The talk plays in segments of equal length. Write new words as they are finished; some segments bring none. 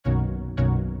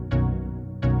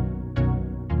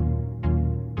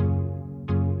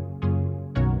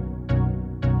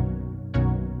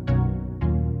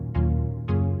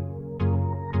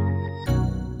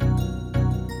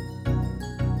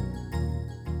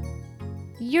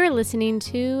You're listening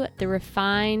to the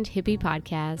Refined Hippie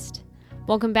Podcast.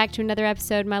 Welcome back to another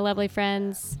episode, my lovely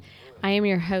friends. I am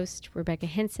your host, Rebecca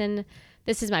Henson.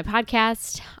 This is my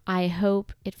podcast. I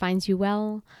hope it finds you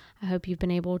well. I hope you've been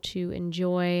able to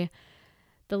enjoy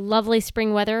the lovely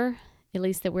spring weather, at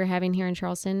least that we're having here in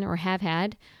Charleston, or have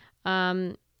had.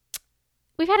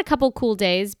 We've had a couple cool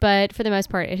days, but for the most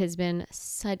part, it has been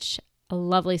such a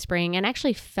lovely spring and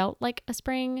actually felt like a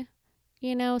spring.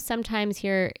 You know, sometimes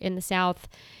here in the South,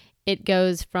 it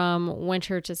goes from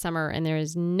winter to summer and there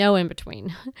is no in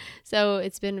between. So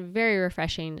it's been very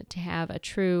refreshing to have a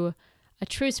true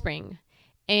spring.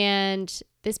 And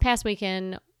this past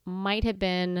weekend might have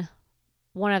been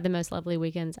one of the most lovely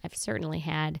weekends I've certainly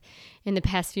had in the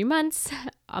past few months.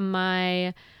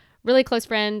 My really close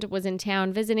friend was in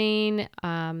town visiting.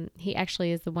 He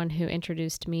actually is the one who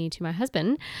introduced me to my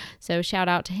husband. So shout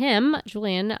out to him,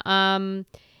 Julian.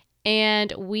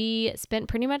 And we spent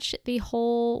pretty much the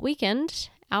whole weekend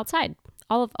outside.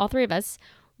 All three of us.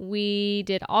 We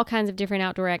did all kinds of different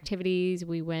outdoor activities.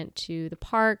 We went to the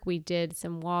park. We did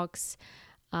some walks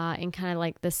in kind of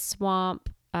like the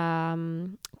swamp,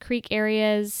 creek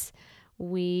areas.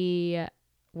 We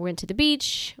went to the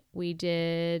beach. We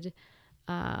did,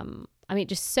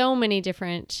 just so many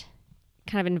different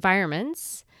kind of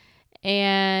environments.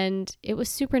 And it was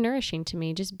super nourishing to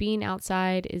me. Just being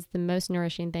outside is the most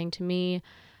nourishing thing to me.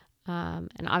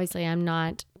 And obviously I'm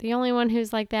not the only one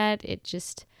who's like that.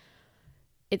 It's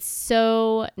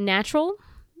so natural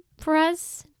for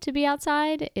us to be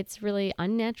outside. It's really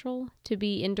unnatural to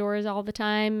be indoors all the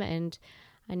time. And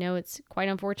I know it's quite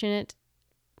unfortunate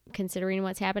considering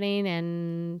what's happening,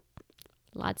 and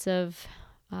lots of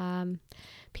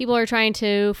people are trying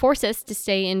to force us to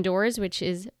stay indoors, which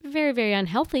is very, very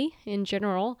unhealthy in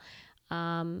general,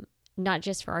 not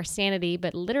just for our sanity,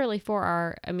 but literally for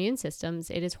our immune systems.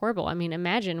 It is horrible. I mean,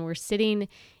 imagine we're sitting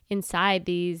inside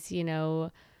these,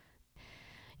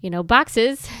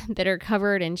 boxes that are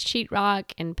covered in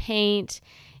sheetrock and paint,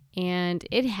 and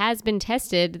it has been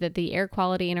tested that the air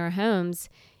quality in our homes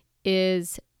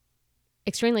is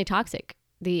extremely toxic.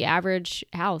 The average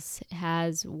house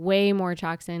has way more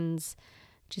toxins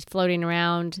just floating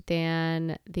around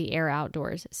than the air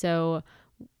outdoors. So,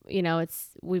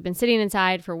 we've been sitting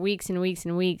inside for weeks and weeks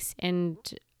and weeks, and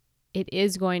it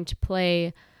is going to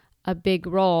play a big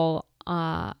role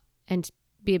and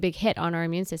be a big hit on our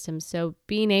immune system. So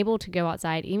being able to go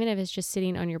outside, even if it's just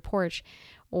sitting on your porch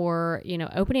or,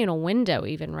 opening a window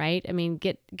even, right? I mean,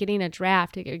 getting a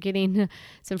draft, getting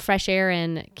some fresh air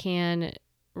in can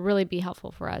really be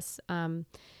helpful for us.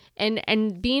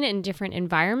 And being in different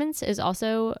environments is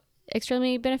also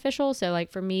extremely beneficial. So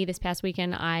like for me, this past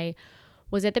weekend, I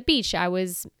was at the beach. I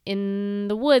was in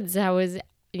the woods. I was,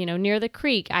 near the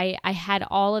creek. I had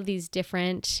all of these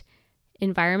different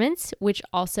environments, which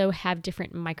also have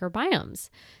different microbiomes.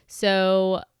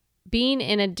 So being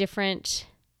in a different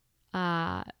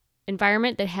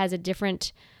environment that has a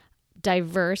different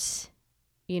diverse,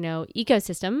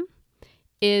 ecosystem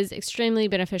is extremely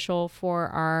beneficial for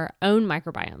our own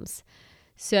microbiomes.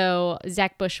 So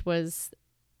Zach Bush was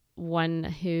one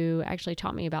who actually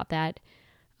taught me about that.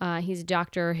 He's a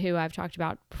doctor who I've talked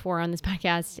about before on this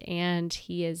podcast, and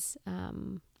he is,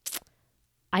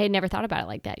 I had never thought about it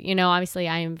like that. Obviously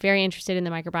I am very interested in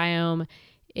the microbiome.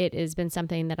 It has been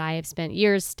something that I have spent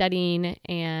years studying,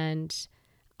 and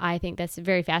I think that's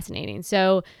very fascinating.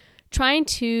 So trying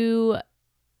to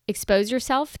expose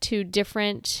yourself to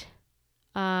different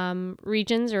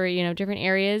regions or, different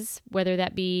areas, whether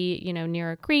that be,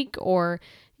 near a creek or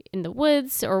in the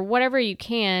woods or whatever you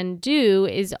can do,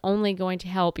 is only going to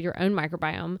help your own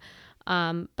microbiome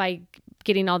by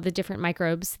getting all the different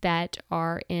microbes that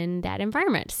are in that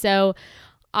environment. So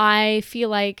I feel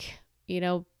like,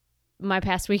 my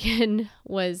past weekend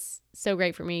was so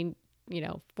great for me,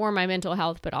 for my mental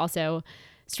health, but also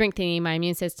strengthening my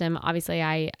immune system. Obviously,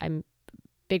 I'm a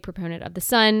big proponent of the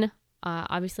sun.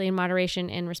 Obviously in moderation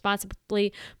and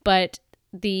responsibly, but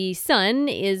the sun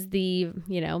is is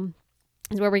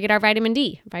where we get our vitamin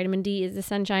D. Vitamin D is the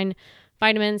sunshine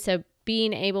vitamin. So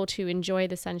being able to enjoy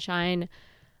the sunshine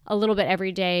a little bit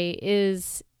every day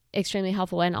is extremely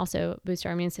helpful and also boost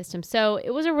our immune system. So it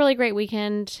was a really great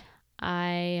weekend.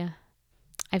 I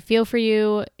feel for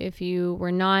you if you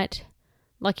were not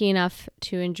lucky enough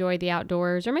to enjoy the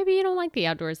outdoors, or maybe you don't like the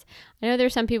outdoors. I know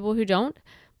there's some people who don't,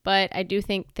 but I do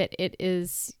think that it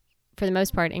is, for the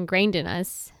most part, ingrained in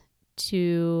us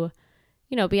to,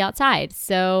 be outside.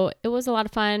 So it was a lot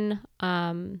of fun.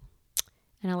 And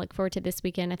I look forward to this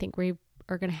weekend. I think we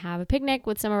are going to have a picnic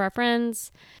with some of our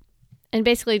friends and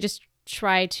basically just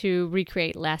try to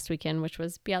recreate last weekend, which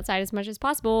was be outside as much as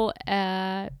possible,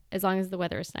 as long as the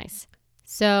weather is nice.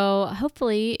 So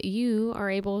hopefully you are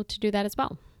able to do that as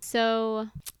well. So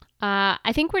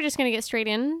I think we're just going to get straight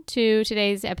into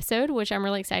today's episode, which I'm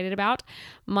really excited about.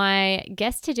 My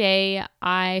guest today,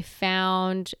 I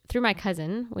found through my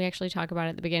cousin. We actually talk about it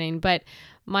at the beginning, but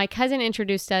my cousin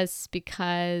introduced us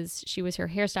because she was her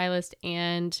hairstylist.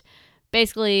 And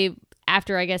basically,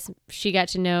 after I guess she got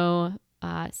to know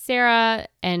Sarah,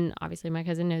 and obviously my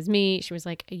cousin knows me, she was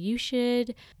like, you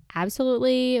should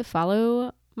absolutely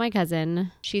follow my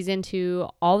cousin. She's into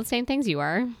all the same things you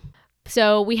are.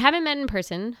 So we haven't met in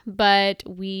person, but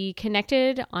we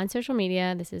connected on social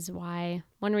media. This is why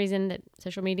one reason that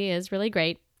social media is really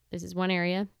great. This is one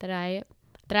area that I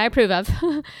approve of.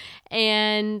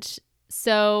 And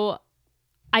so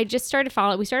I just started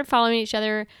following. We started following each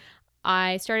other.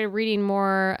 I started reading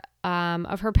more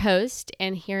of her post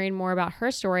and hearing more about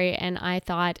her story, and I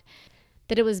thought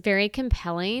that it was very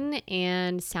compelling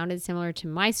and sounded similar to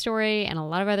my story and a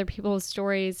lot of other people's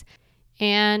stories.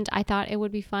 And I thought it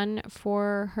would be fun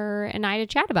for her and I to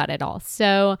chat about it all.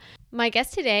 So my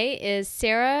guest today is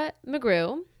Sarah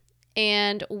Megrue,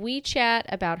 and we chat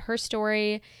about her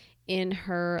story. In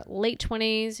her late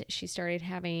 20s, she started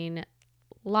having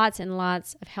lots and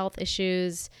lots of health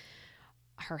issues.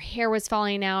 Her hair was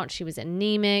falling out. She was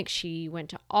anemic. She went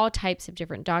to all types of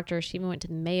different doctors. She even went to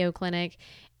the Mayo Clinic,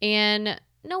 and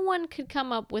no one could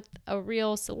come up with a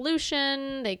real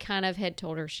solution. They kind of had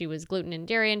told her she was gluten and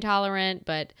dairy intolerant,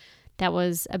 but that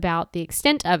was about the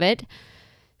extent of it.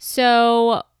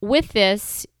 So with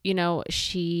this,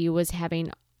 she was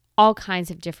having all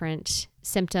kinds of different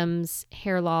symptoms: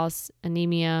 hair loss,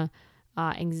 anemia,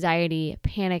 anxiety,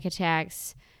 panic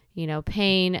attacks,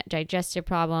 pain, digestive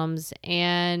problems.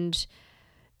 And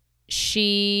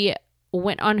she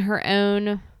went on her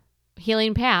own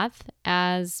healing path,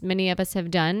 as many of us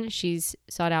have done. She's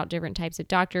sought out different types of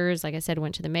doctors. Like I said,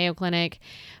 went to the Mayo Clinic,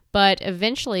 but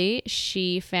eventually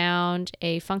she found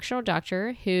a functional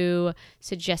doctor who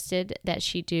suggested that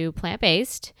she do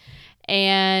plant-based,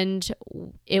 and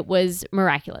it was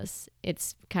miraculous.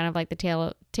 It's kind of like the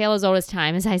tale as old as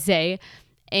time, as I say.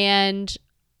 And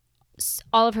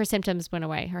all of her symptoms went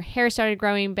away. Her hair started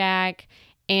growing back,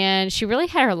 and she really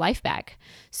had her life back.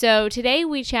 So today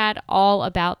we chat all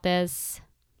about this.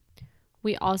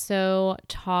 We also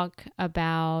talk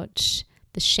about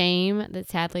the shame that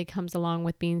sadly comes along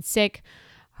with being sick,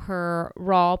 her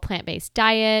raw plant-based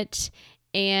diet,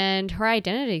 and her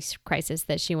identity crisis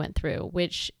that she went through,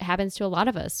 which happens to a lot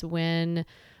of us when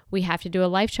we have to do a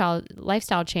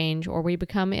lifestyle change or we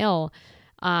become ill.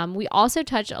 We also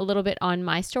touch a little bit on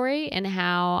my story and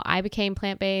how I became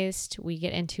plant-based. We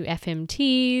get into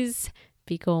FMTs,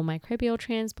 fecal microbial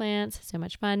transplants, so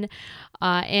much fun,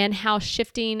 and how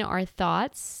shifting our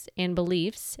thoughts and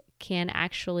beliefs can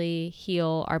actually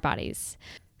heal our bodies.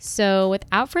 So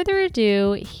without further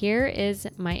ado, here is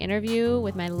my interview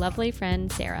with my lovely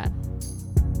friend, Sarah.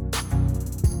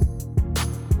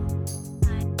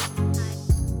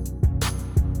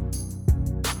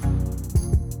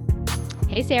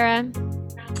 Hey, Sarah.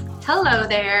 Hello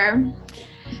there.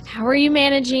 How are you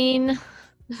managing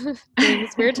during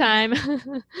this weird time?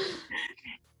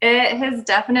 It has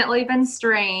definitely been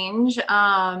strange.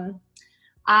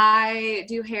 I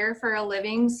do hair for a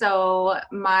living, so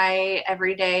my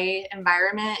everyday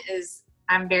environment is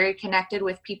I'm very connected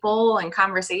with people and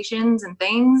conversations and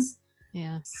things.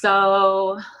 Yeah.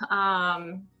 So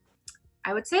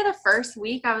I would say the first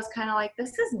week I was kind of like,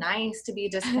 this is nice to be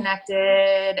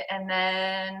disconnected. And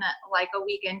then like a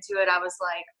week into it, I was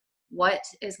like, what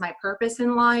is my purpose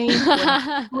in life? What am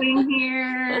I doing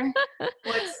here?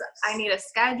 I need a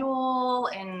schedule,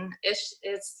 and it's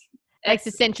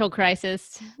existential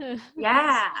crisis.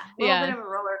 Yeah. A little bit of a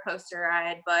roller coaster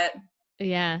ride, but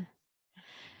yeah.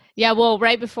 Well,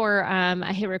 right before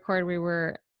I hit record, we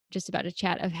were just about to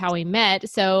chat of how we met.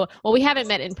 So, well, we haven't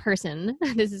met in person.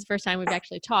 This is the first time we've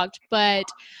actually talked, but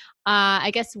I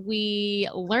guess we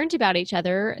learned about each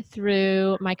other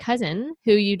through my cousin,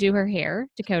 who you do her hair,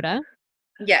 Dakota.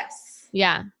 Yes.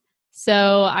 Yeah.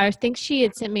 So I think she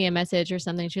had sent me a message or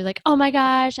something. She was like, oh my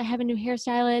gosh, I have a new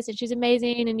hairstylist and she's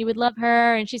amazing and you would love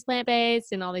her and she's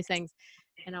plant-based and all these things.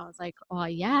 And I was like, oh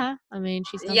yeah. I mean,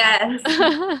 she's yes.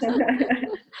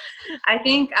 I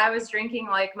think I was drinking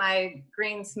like my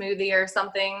green smoothie or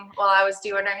something while I was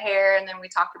doing her hair, and then we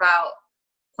talked about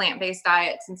plant-based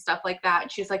diets and stuff like that.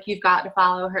 And she's like, you've got to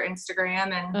follow her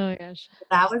Instagram, and oh my gosh,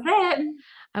 that was it.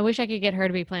 I wish I could get her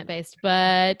to be plant-based,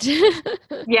 but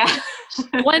yeah,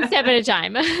 one step at a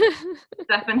time.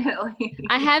 Definitely.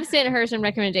 I have sent her some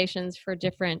recommendations for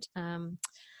different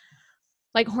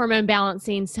like hormone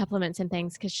balancing supplements and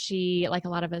things because she, like a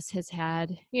lot of us, has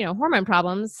had, hormone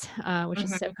problems, which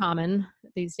is so Mhm. common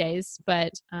these days.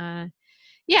 But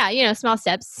yeah, small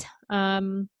steps.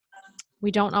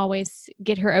 We don't always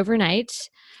get her overnight.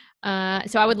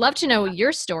 So I would love to know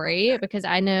your story because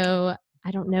I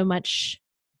don't know much.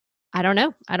 I don't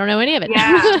know. I don't know any of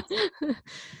Yeah. it.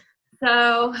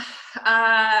 So,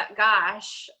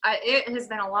 it has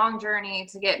been a long journey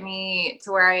to get me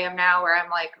to where I am now, where I'm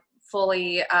like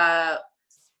fully,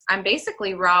 I'm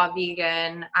basically raw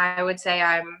vegan. I would say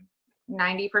I'm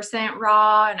 90%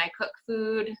 raw, and I cook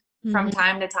food from Hmm.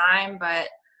 time to time, but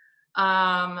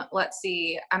let's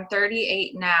see, I'm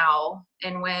 38 now,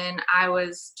 and when I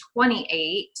was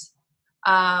 28,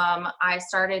 I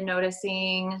started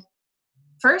noticing,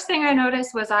 first thing I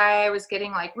noticed was I was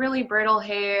getting like really brittle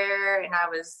hair, and I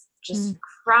was just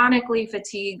chronically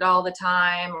fatigued all the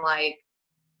time. Like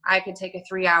I could take a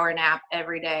 3-hour nap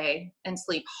every day and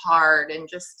sleep hard and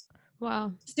just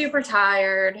Wow. super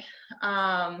tired.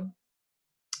 Um,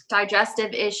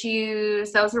 Digestive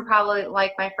issues. Those were probably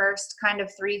like my first kind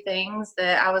of three things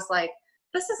that I was like,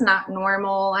 this is not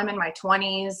normal. I'm in my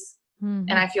 20s and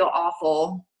Hmm. I feel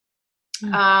awful.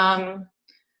 Um,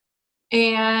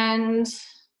 and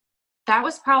that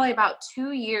was probably about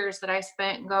 2 years that I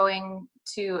spent going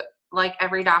to like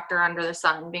every doctor under the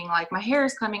sun, being like, my hair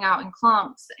is coming out in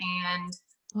clumps and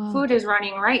Wow. food is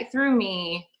running right through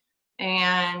me,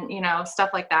 and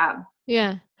stuff like that.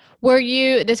 Yeah. Were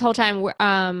you this whole time?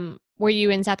 Were you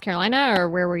in South Carolina or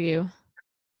where were you?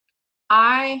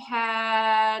 I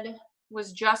had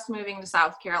was just moving to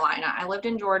South Carolina. I lived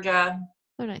in Georgia,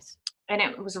 Oh, nice. and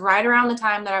it was right around the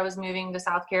time that I was moving to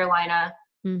South Carolina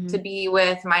Mm-hmm. to be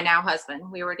with my now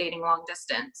husband. We were dating long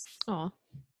distance. Oh.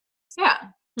 Yeah.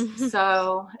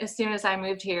 So as soon as I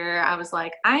moved here, I was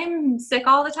like, I'm sick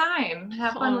all the time.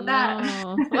 Have fun Oh with that.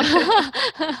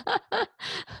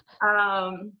 no.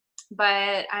 um,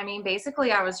 but I mean,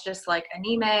 basically, I was just like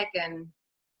anemic, and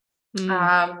Mm.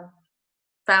 um,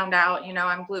 found out,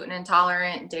 I'm gluten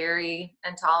intolerant, dairy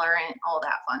intolerant, all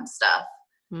that fun stuff.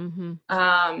 Mm-hmm.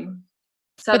 Um,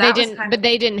 so that was kind But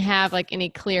they didn't have like any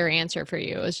clear answer for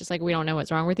you. It was just like, we don't know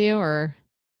what's wrong with you, or.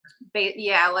 of,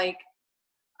 yeah, like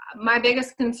my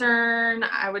biggest concern,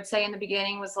 I would say in the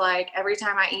beginning, was like every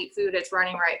time I eat food, it's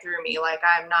running right through me. Like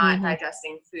I'm not Mm-hmm.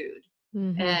 digesting food,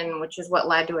 Mm-hmm. and which is what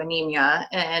led to anemia.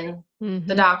 And the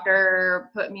Mm-hmm. doctor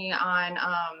put me on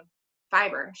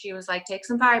fiber. She was like, take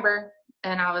some fiber.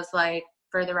 And I was like,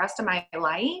 for the rest of my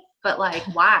life? But like,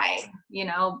 why?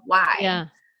 Why? Yeah.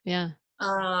 Yeah.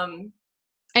 Um,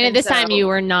 And at and this so, time, you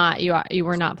were not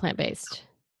plant based.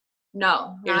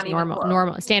 no, You're just not even close.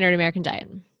 normal, standard American diet.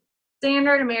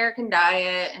 Standard American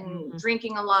diet, and Mm-hmm.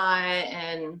 drinking a lot,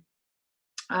 and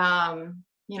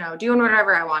doing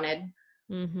whatever I wanted.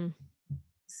 Mm-hmm.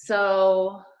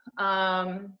 So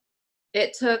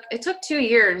it took 2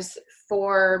 years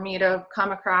for me to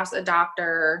come across a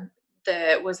doctor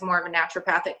that was more of a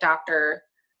naturopathic doctor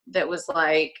that was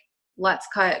like, let's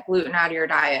cut gluten out of your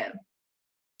diet.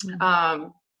 Mm-hmm.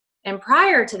 And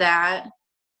prior to that,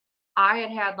 I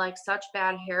had like such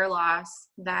bad hair loss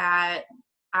that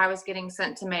I was getting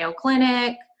sent to Mayo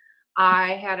Clinic.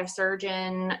 I had a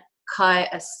surgeon cut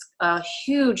a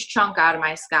huge chunk out of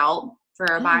my scalp for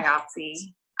a Oh, biopsy.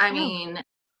 I oh, mean,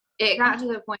 it got to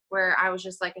the point where I was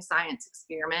just like a science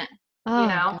experiment, you oh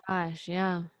know? gosh,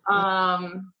 yeah. Yeah.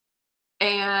 Um,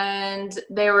 and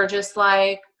they were just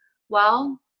like,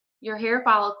 well, your hair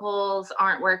follicles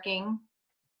aren't working.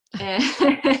 And,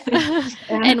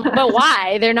 and But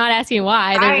why? They're not asking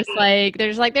why. right, They're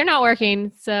just like they're not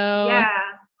working. So, yeah.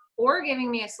 Or giving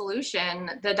me a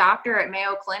solution. The doctor at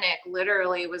Mayo Clinic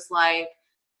literally was like,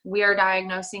 we are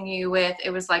diagnosing you with, it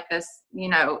was like this,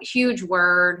 huge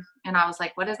word. And I was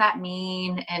like, what does that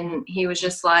mean? And he was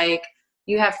just like,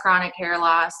 you have chronic hair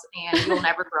loss and you'll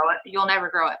never grow it. You'll never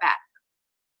grow it back.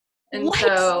 And what?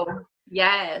 so,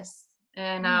 yes.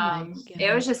 And Oh my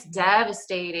it was gosh. just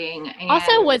devastating.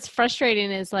 Also, And what's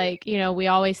frustrating is like, we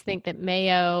always think that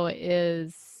Mayo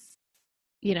is,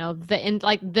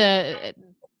 the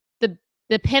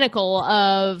the pinnacle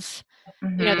of, the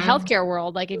mhm. healthcare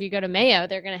world. Like if you go to Mayo,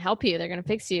 they're going to help you, they're going to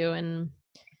fix you. And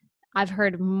I've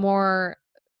heard more,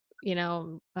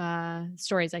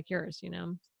 stories like yours.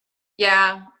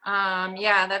 Yeah.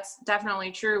 Yeah, that's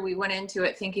definitely true. We went into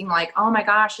it thinking like, oh my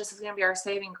gosh, this is going to be our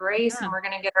saving grace and Yeah. we're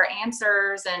going to get our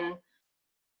answers. And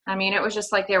I mean, it was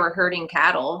just like they were herding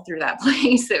cattle through that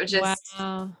place. It was just,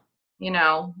 Wow. you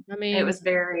know, I it mean, was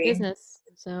very, business.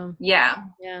 So, yeah.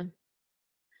 yeah.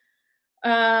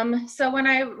 So when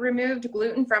I removed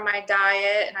gluten from my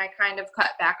diet and I kind of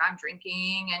cut back on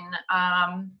drinking, and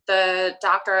the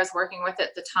doctor I was working with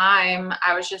at the time,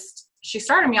 she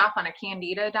started me off on a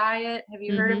candida diet. Have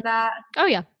you heard Mm-hmm. of that? Oh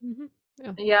yeah. Mm-hmm.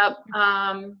 Yeah. Yep.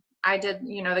 I did,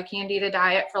 the candida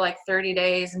diet for like 30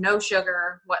 days, no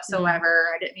sugar Mm. whatsoever.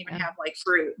 I didn't even Yeah. have like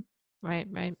fruit. Right.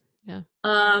 Right. Yeah.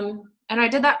 And I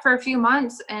did that for a few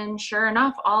months, and sure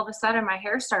enough, all of a sudden my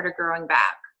hair started growing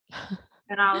back.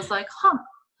 And I was like, huh,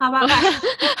 how about that?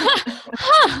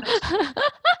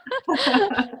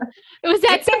 It was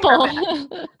that It came from it.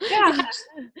 simple. Yeah.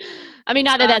 I mean,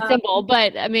 not that that's Um, simple,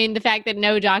 but I mean, the fact that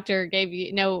no doctor gave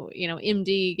you, no,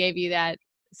 MD gave you that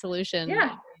solution.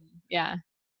 yeah. Yeah.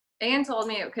 And told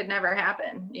me it could never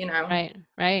happen. Right.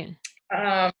 Right.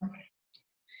 Um,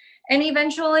 and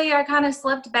eventually I kind of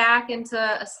slipped back into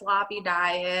a sloppy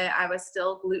diet. I was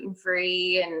still gluten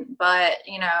free, but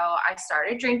I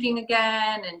started drinking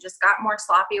again and just got more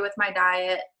sloppy with my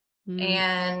diet, Mm.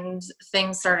 and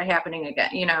things started happening again.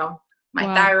 My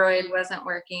Wow. thyroid wasn't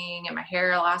working, and my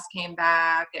hair loss came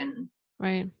back, and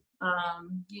Right.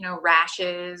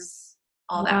 rashes,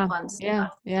 all that Wow. fun Yeah.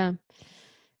 stuff. Yeah.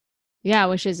 Yeah,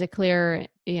 which is a clear,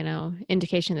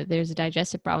 indication that there's a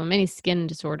digestive problem. Any skin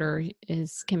disorder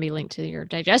can be linked to your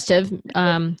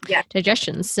Yeah.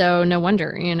 digestion. So no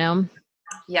wonder.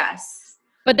 Yes.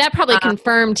 But that probably Um,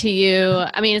 confirmed to you.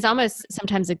 I mean, it's almost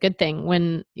sometimes a good thing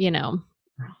when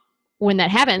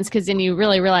that happens, because then you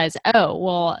really realize, oh,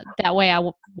 well, that way I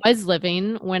was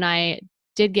living when I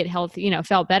did get healthy,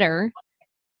 felt better.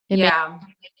 It made, yeah.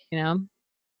 you know.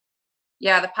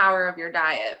 Yeah. The power of your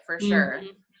diet for sure.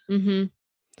 Mm-hmm. Mm-hmm.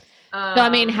 So, I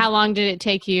mean, Um, how long did it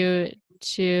take you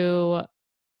to,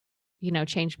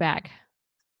 change back?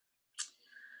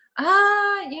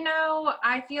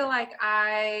 I feel like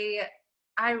I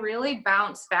really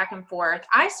bounced back and forth.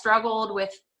 I struggled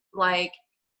with like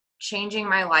changing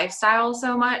my lifestyle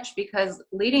so much, because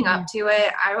leading up Mm, to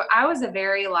it, I was a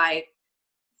very like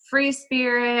free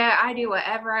spirit. I do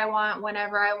whatever I want,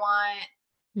 whenever I want,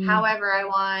 mm, however I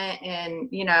want. And,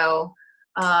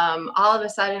 all of a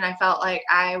sudden I felt like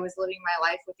I was living my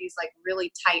life with these like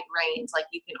really tight reins. Like,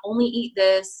 you can only eat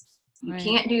this, you right.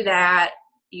 can't do that,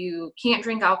 you can't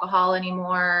drink alcohol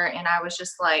anymore. And I was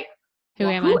just like, Who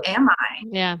well, am who I? am I?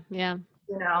 Yeah, yeah,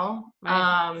 You know?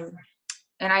 right.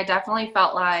 And I definitely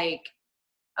felt like,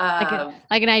 Like a uh,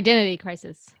 like an identity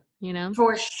crisis, you know?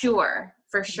 for sure,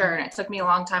 for sure. Mhm. And it took me a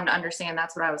long time to understand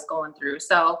that's what I was going through.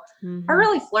 So I Mhm.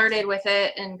 really flirted with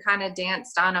it and kind of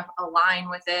danced on a line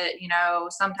with it,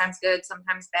 sometimes good,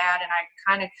 sometimes bad. And I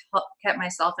kind of kept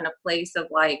myself in a place of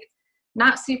like,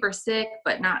 not super sick,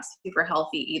 but not super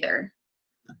healthy either,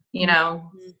 you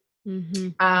know?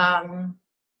 Mhm. Mhm. Um,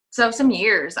 so some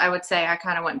years, I would say I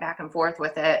kind of went back and forth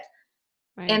with it.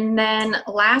 Right. And then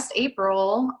last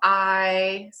April,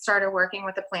 I started working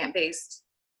with a plant-based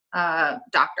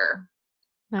doctor.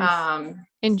 Nice. Um,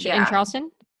 In yeah,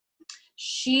 Charleston?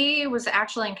 she was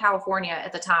actually in California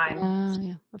at the time.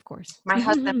 Yeah, of course. My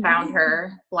husband found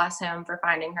her, bless him for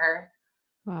finding her.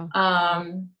 Wow.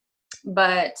 Um,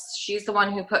 but she's the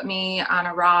one who put me on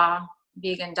a raw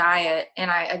vegan diet. And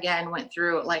I, again, went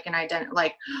through like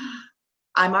like,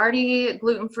 I'm already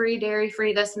gluten-free,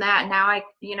 dairy-free, this and that. And now I,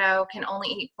 can only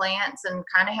eat plants, and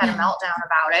kind of had a meltdown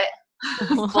about it.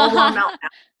 Full blown meltdown.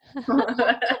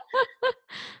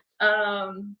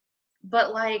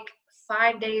 But like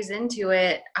 5 days into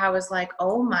it, I was like,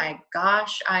 oh my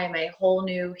gosh, I am a whole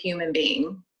new human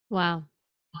being. Wow.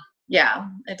 Yeah,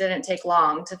 it didn't take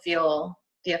long to feel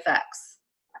the effects.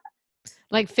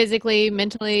 Like physically,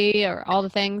 mentally, or all the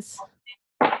things?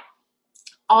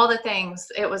 All the things.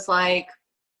 It was like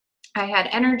I had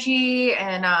energy,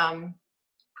 and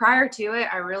prior to it,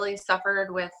 I really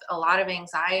suffered with a lot of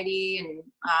anxiety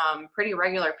and pretty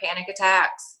regular panic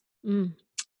attacks. Mm.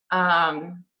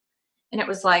 Um, And it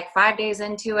was like 5 days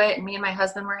into it, and me and my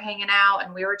husband were hanging out,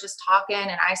 and we were just talking,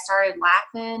 and I started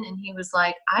laughing, and he was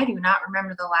like, I do not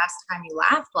remember the last time you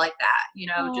laughed like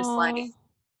that, just like Oh,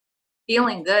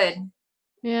 feeling good.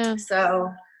 yeah.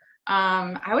 So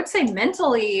I would say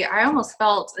mentally, I almost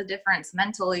felt a difference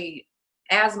mentally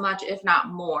as much, if not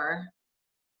more,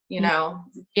 Mm.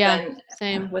 Yeah, than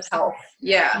same. with health.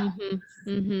 Yeah. Mhm.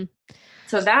 Mhm.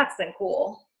 So that's been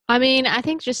cool. I mean, I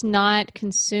think just not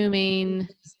consuming,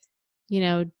 you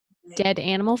know, dead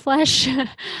animal flesh,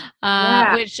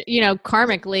 Yeah. which,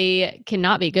 karmically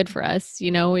cannot be good for us.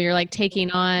 You're like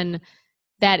taking on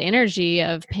that energy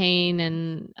of pain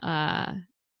and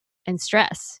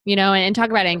stress, and talk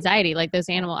about anxiety, like those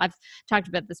animal. I've talked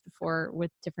about this before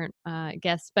with different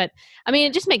guests, but I mean,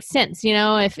 it just makes sense,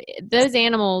 if those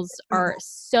animals are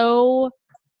so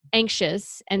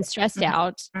anxious and stressed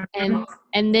out, and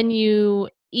then you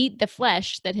eat the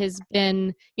flesh that has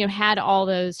been, had all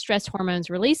those stress hormones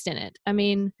released in it. I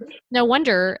mean, no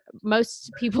wonder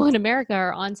most people in America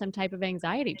are on some type of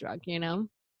anxiety drug.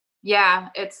 Yeah,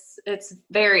 it's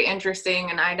very interesting,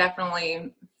 and I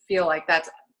definitely feel like that's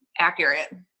accurate.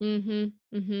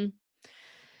 Mm-hmm. Mm-hmm.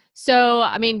 So,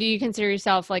 I mean, do you consider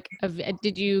yourself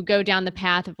did you go down the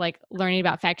path of like learning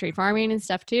about factory farming and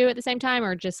stuff too at the same time,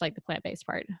 or just like the plant-based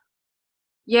part?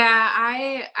 Yeah,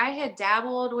 I had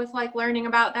dabbled with like learning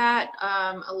about that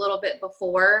a little bit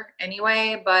before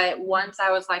anyway, but once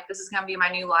I was like, this is gonna be my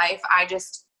new life, I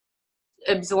just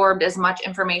absorbed as much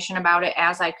information about it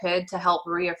as I could to help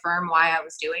reaffirm why I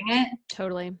was doing it.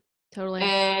 Totally. Totally.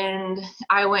 And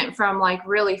I went from like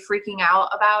really freaking out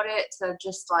about it to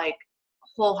just like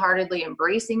wholeheartedly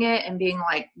embracing it and being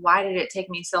like, why did it take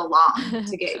me so long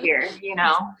to get here?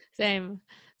 Same.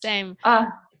 Uh,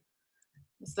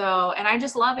 and I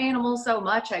just love animals so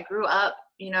much. I grew up,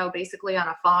 basically on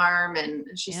a farm, and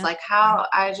it's just like how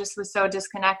I just was so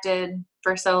disconnected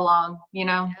for so long.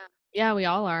 Yeah, we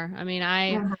all are. I mean,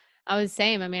 Mhm. I was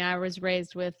same. I mean, I was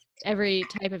raised with every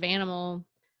type of animal.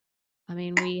 I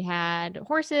mean, we had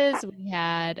horses, we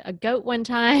had a goat one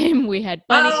time, we had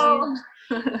bunnies. Oh,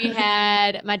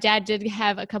 My dad did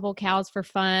have a couple cows for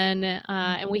fun.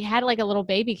 And we had like a little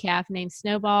baby calf named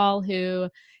Snowball who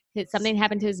something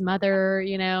happened to his mother,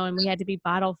 and we had to be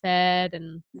bottle fed.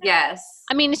 And yes.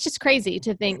 I mean, it's just crazy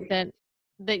to think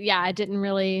yeah, I didn't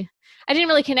really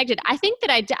connect it. I think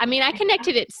that I mean, I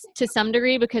connected it to some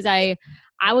degree because I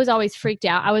was always freaked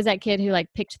out. I was that kid who like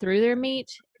picked through their meat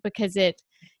because if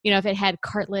it had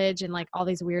cartilage and like all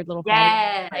these weird little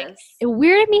fatty, like Yes. it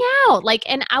weirded me out. Like,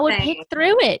 and I would pick Same.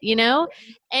 through it.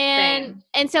 And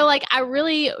Same. so like I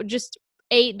really just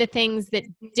ate the things that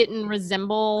didn't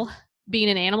resemble being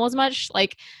an animal as much,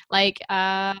 like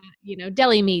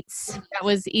deli meats. That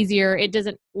was easier. It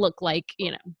doesn't look like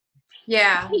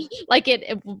Yeah. like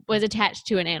it was attached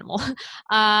to an animal.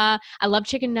 I love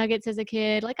chicken nuggets as a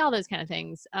kid, like all those kind of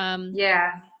things.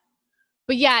 Yeah.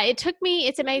 But yeah,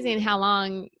 it's amazing how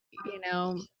long,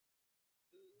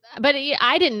 but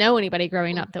I didn't know anybody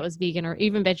growing up that was vegan or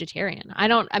even vegetarian.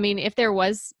 I mean, if there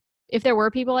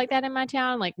were people like that in my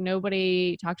town, like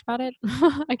nobody talked about it,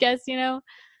 I guess.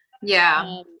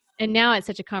 Yeah. And now it's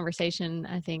such a conversation,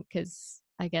 I think, because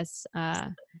I guess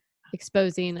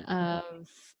exposing of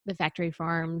the factory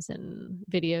farms and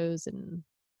videos and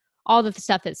all the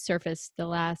stuff that's surfaced the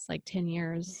last like 10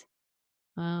 years.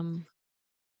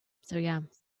 So yeah.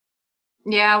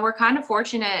 Yeah, we're kind of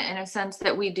fortunate in a sense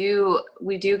that we do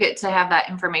get to have that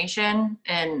information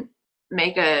and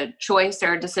make a choice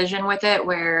or a decision with it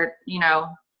where,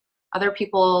 other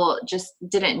people just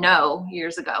didn't know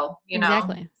years ago.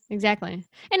 Exactly.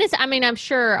 And I mean, I'm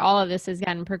sure all of this has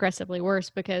gotten progressively worse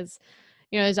because,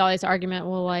 there's always argument,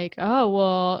 well, like, oh,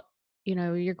 well,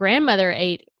 your grandmother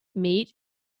ate meat,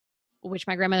 which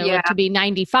my grandmother lived Yeah. to be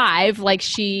 95. Like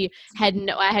I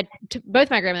had both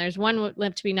my grandmothers, one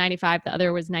lived to be 95, the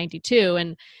other was 92.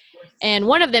 And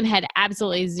one of them had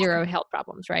absolutely zero health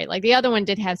problems, right? Like the other one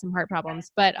did have some heart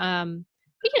problems, but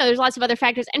there's lots of other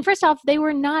factors. And first off, they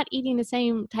were not eating the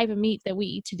same type of meat that we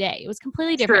eat today. It was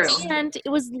completely different. True. And it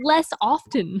was less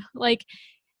often. Like,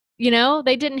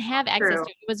 they didn't have access True. to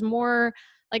it. It was more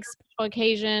like special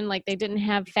occasion. Like they didn't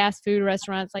have fast food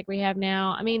restaurants like we have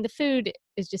now. I mean, the food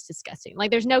is just disgusting. Like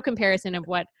there's no comparison of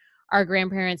what our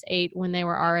grandparents ate when they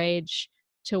were our age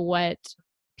to what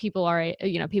people are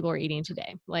eating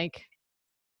today. Like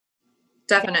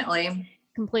Definitely.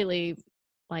 completely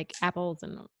like apples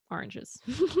and oranges.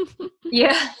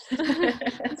 Yeah.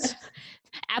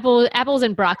 Apples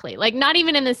and broccoli. Like not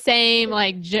even in the same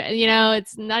like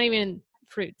it's not even in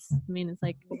fruits. I mean, it's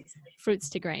like fruits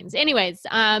to grains. Anyways,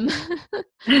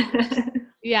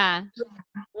 yeah.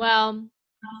 Well,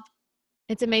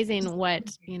 it's amazing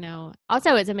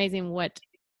also it's amazing what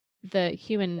the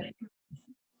human,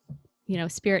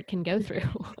 spirit can go through.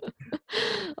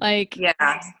 Like,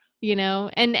 Yeah.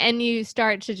 and you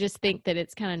start to just think that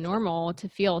it's kind of normal to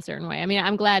feel a certain way. I mean,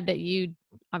 I'm glad that you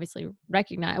obviously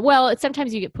recognize, well,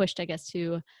 sometimes you get pushed, I guess,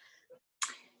 you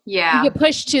Yeah. get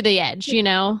pushed to the edge,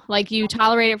 like you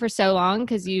tolerate it for so long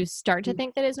because you start to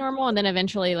think that it's normal. And then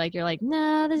eventually like, you're like,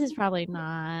 no, this is probably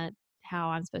not how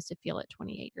I'm supposed to feel at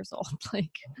 28 years old.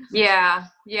 Like, Yeah.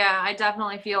 Yeah. I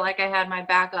definitely feel like I had my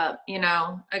back up,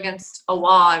 against a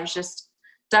wall. I was just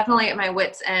definitely at my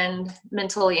wit's end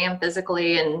mentally and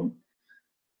physically, and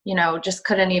just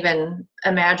couldn't even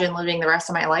imagine living the rest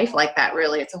of my life like that.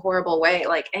 Really, it's a horrible way.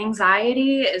 Like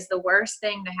anxiety is the worst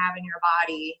thing to have in your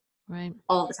body right.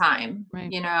 all the time, Right.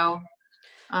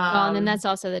 Well, and then Um, that's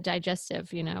also the digestive,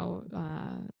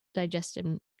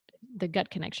 digestion, the gut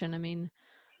connection. I mean,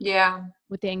 yeah,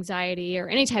 with the anxiety or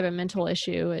any type of mental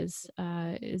issue is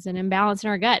an imbalance in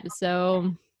our gut.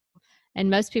 So, and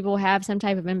most people have some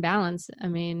type of imbalance. I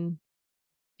mean,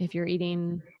 if you're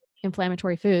eating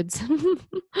inflammatory foods,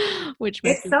 which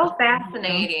most it's so people,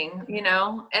 fascinating,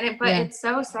 but yeah. it's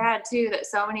so sad too that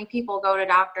so many people go to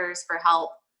doctors for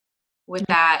help with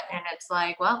that, and it's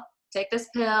like, well, take this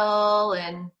pill.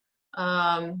 And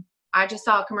I just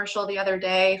saw a commercial the other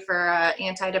day for an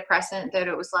antidepressant that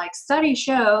it was like, studies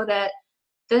show that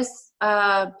this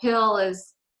pill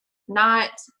is not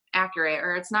accurate,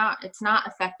 or it's not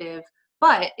effective,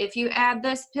 but if you add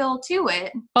this pill to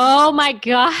it, Oh my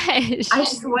gosh. I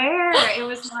swear it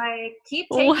was like, keep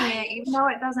taking What? it even though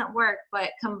it doesn't work, but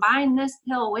combine this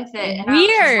pill with it. And I was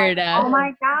just like, Weird. oh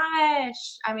my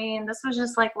gosh. I mean, this was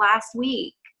just like last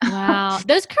week. Wow.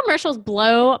 Those commercials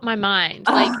blow my mind.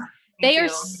 Like, Ugh, me they are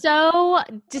too. so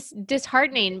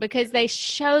disheartening because they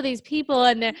show these people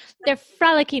and they're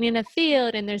frolicking in a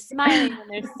field and they're smiling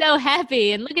and they're so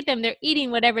happy, and look at them, they're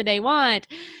eating whatever they want.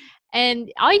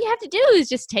 And all you have to do is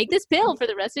just take this pill for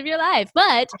the rest of your life.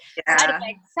 But Yeah.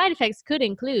 side effects could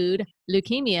include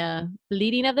leukemia,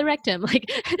 bleeding of the rectum. Like,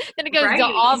 then it goes Right.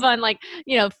 off on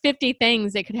 50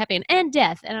 things that could happen, and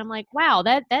death. And I'm like, wow,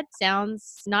 that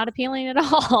sounds not appealing at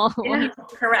all. Yeah. Like,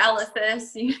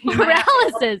 Paralysis. You might have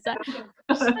paralysis.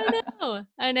 to.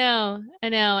 I know.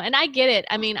 And I get it.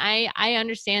 I mean, I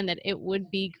understand that it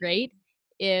would be great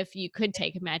if you could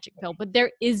take a magic pill, but there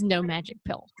is no magic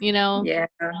pill, you know? Yeah.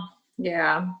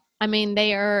 Yeah. I mean,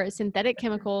 they are synthetic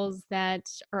chemicals that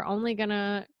are only going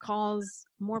to cause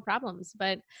more problems.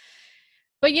 But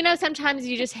sometimes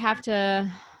you just have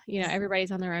to,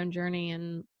 everybody's on their own journey.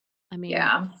 And I mean,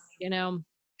 Yeah. you know,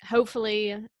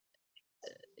 hopefully,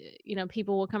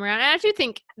 people will come around. And I do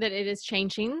think that it is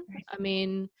changing. I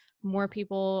mean, more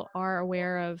people are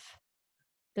aware of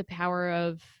the power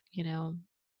of,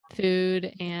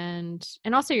 food and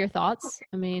also your thoughts.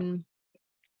 I mean,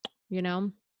 you know,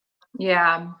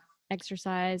 Yeah.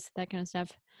 exercise, that kind of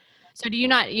stuff. So you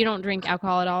don't drink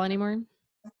alcohol at all anymore?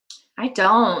 I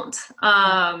don't.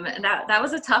 Yeah. That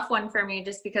was a tough one for me,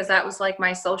 just because that was like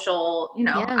my social,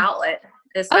 Yeah. outlet, Oh,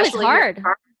 it's especially here hard.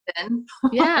 in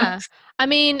Yeah. I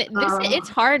mean, it's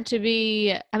Charleston. hard to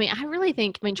be, I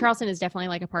mean, Charleston is definitely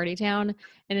like a party town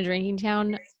and a drinking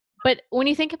town. But when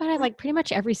you think about it, like pretty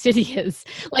much every city is.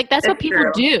 Like that's what It's people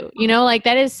true. do,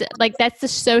 that's the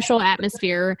social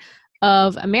atmosphere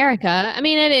of America. I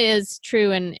mean, it is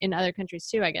true in other countries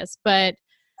too, I guess. But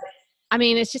I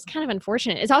mean, it's just kind of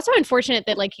unfortunate. It's also unfortunate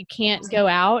that like you can't go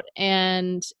out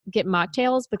and get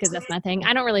mocktails, because that's my thing.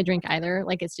 I don't really drink either.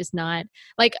 Like it's just not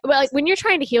like when you're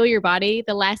trying to heal your body,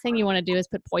 the last thing you want to do is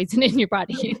put poison in your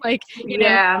body.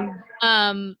 Yeah.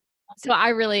 Um so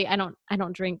I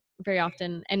don't drink very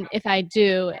often. And if I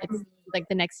do, it's like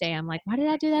the next day I'm like, why did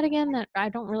I do that again? That I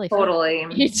don't really feel Totally.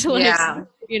 great. Yeah.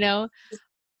 You know.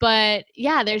 But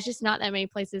yeah, there's just not that many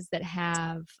places that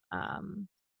have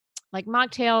like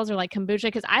mocktails or like kombucha,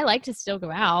 because I like to still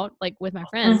go out like with my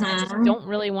friends. I just Mhm. don't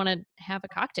really want to have a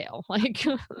cocktail, like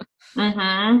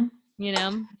Mhm. you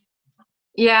know.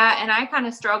 Yeah, and I kind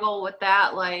of struggle with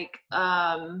that, like,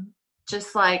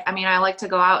 just like, I mean, I like to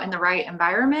go out in the right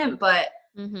environment, but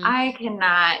Mm-hmm. I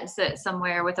cannot sit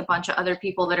somewhere with a bunch of other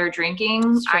people that are drinking.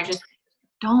 It's I true. just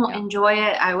don't Yeah. enjoy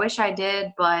it. I wish I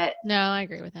did, but No, I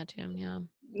agree with that too. Yeah.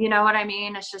 you know what I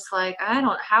mean? It's just like,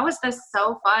 how is this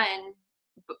so fun,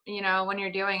 when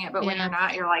you're doing it, but when you're Yeah.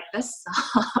 not, you're like, this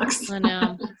sucks. I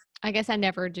know. I guess I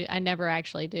never do. I never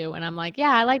actually do. And I'm like, yeah,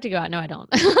 I like to go out. No, I don't.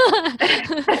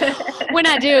 When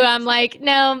I do, I'm like,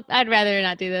 no, I'd rather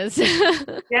not do this.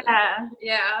 Yeah,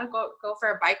 yeah, go for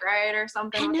a bike ride or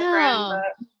something I with a friend, know.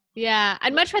 but Yeah.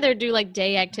 I'd much rather do like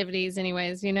day activities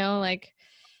anyways, like,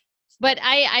 but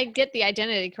I get the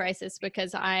identity crisis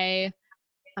because I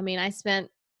mean, I spent,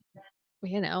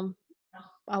 you know,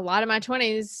 a lot of my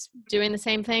 20s doing the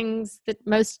same things that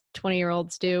most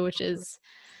 20-year-olds do, which is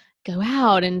go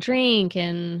out and drink.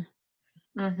 And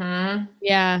mhm.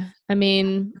 yeah, I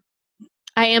mean,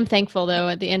 I am thankful though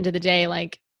at the end of the day,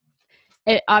 like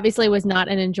it obviously was not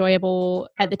an enjoyable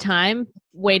at the time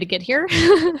way to get here.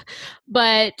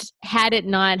 But had it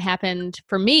not happened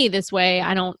for me this way,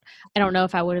 I don't know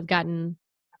if I would have gotten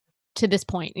to this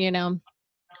point.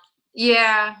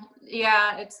 Yeah,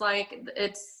 yeah, it's like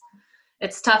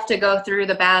it's tough to go through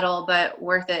the battle, but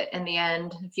worth it in the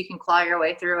end if you can claw your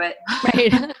way through it.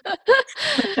 Right.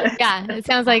 Yeah, it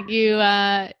sounds like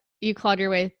you clawed your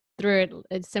way through it.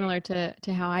 It's similar to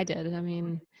how I did. I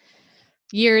mean,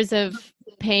 years of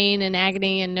pain and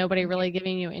agony and nobody really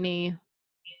giving you any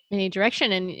any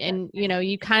direction, and you know,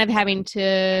 you kind of having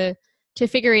to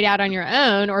figure it out on your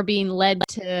own, or being led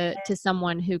to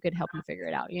someone who could help you figure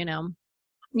it out, you know.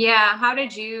 Yeah. How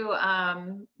did you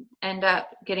end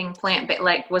up getting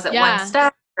like was it one Yeah.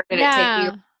 step or did it take you,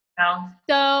 Yeah. you know?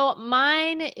 So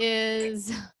mine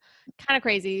is kind of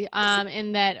crazy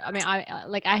in that, I mean,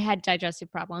 I had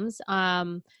digestive problems,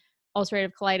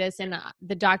 ulcerative colitis, and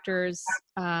the doctors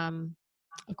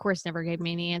of course never gave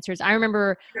me any answers. I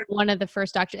remember one of the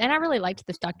first doctors, and I really liked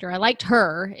this doctor. I liked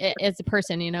her as a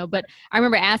person, you know, but I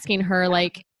remember asking her,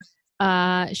 like,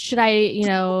 should I, you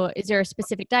know, is there a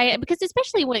specific diet? Because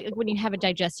especially when you have a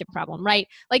digestive problem, right?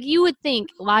 Like, you would think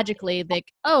logically,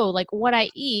 like, oh, like what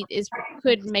I eat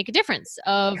could make a difference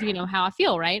of, you know, how I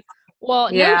feel, right?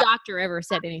 Well, no Yeah. doctor ever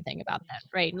said anything about that,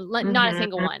 right? Not a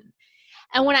single Mm-hmm. one.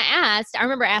 And when I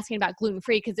remember asking about gluten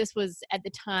free, because this was at the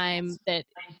time that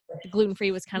gluten free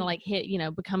was kind of like you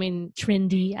know, becoming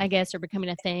trendy, I guess, or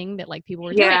becoming a thing that like people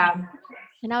were doing. Yeah.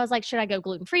 And I was like, should I go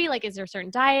gluten free? Like, is there a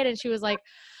certain diet? And she was like,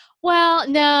 well,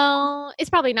 no, it's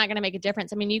probably not going to make a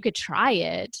difference. I mean, you could try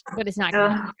it, but it's not going to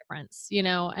make Ugh. a difference, you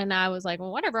know? And I was like,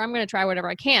 well, whatever, I'm going to try whatever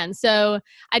I can. So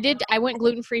I went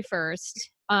gluten free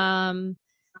first. And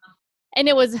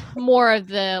it was more of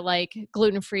the like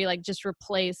gluten free, like just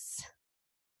replace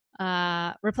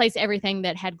everything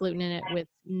that had gluten in it with,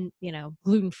 you know,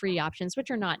 gluten free options,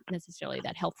 which are not necessarily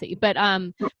that healthy, but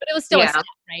it was still a Yeah. step,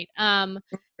 right?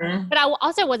 Mhm. But I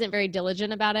also wasn't very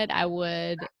diligent about it. I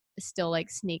would still like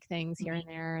sneak things here and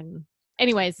there. And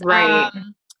anyways, Right.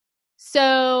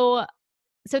 so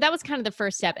so that was kind of the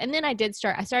first step. And then I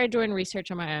started doing research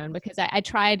on my own, because I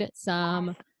tried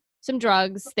some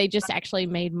drugs. They just actually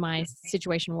made my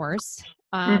situation worse.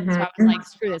 So I was Mm-hmm. like,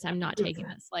 screw this, I'm not taking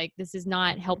this. Like, this is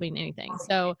not helping anything.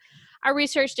 So I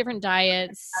researched different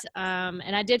diets,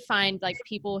 and I did find like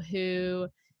people who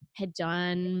had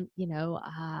done, you know,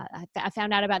 I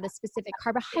found out about the specific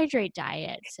carbohydrate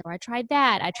diet. So I tried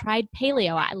that. I tried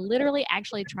paleo. I literally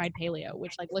actually tried paleo,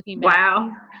 which, like, looking back,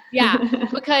 Wow. yeah,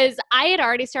 because I had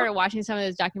already started watching some of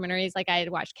those documentaries. Like, I had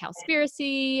watched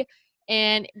Cowspiracy,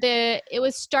 and it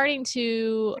was starting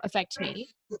to affect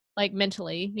me, like,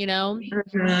 mentally, you know?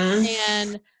 Hmm.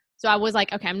 And so I was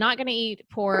like, okay, I'm not gonna eat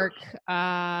pork,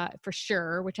 for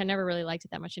sure, which I never really liked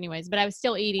it that much anyways, but I was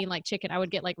still eating like chicken. I would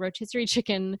get like rotisserie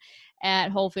chicken at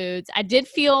Whole Foods. I did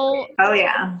feel Oh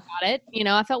yeah. about it, you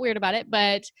know, I felt weird about it,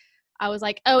 but I was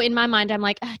like, oh, in my mind, I'm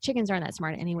like, chickens aren't that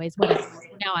smart anyways, whatever.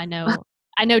 Now I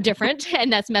know different,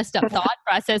 and that's messed up thought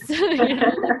process. You know,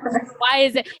 like, why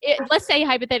is let's say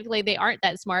hypothetically they aren't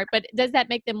that smart, but does that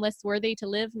make them less worthy to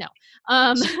live? No.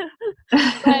 Um,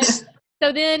 but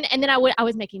so then, and then I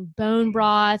was making bone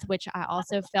broth, which I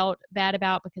also felt bad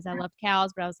about because I love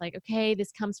cows, but I was like, okay,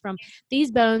 this comes from,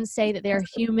 these bones say that they're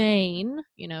humane,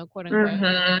 you know, quote unquote,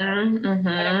 Mm-hmm.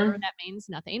 whatever Mm-hmm. that means,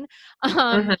 nothing.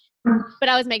 Um, but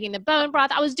I was making the bone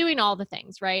broth. I was doing all the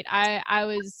things, right? I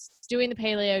was doing the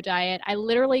paleo diet. I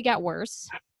literally got worse,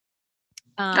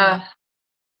 uh, Uh,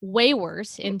 way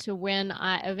worse, into when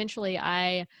I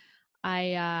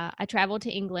traveled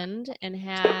to England and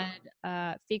had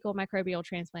a fecal microbial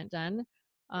transplant done,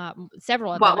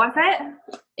 several of what them. was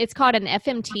it? It's called an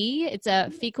FMT. It's a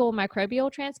fecal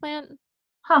microbial transplant.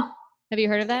 Huh. Have you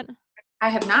heard of that? I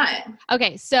have not.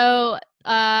 Okay, so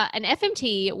an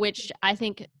FMT, which I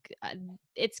think uh,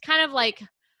 it's kind of like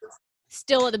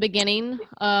still at the beginning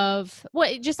of, well,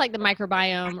 just like the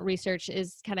microbiome research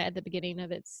is kind of at the beginning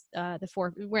of its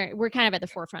we're kind of at the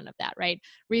forefront of that, right?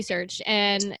 Research,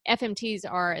 and FMTs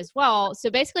are as well. So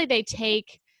basically they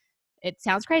take, it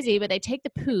sounds crazy, but they take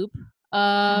the poop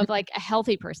of like a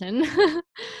healthy person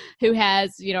who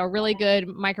has, you know, a really good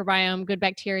microbiome, good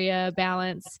bacteria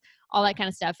balance, all that kind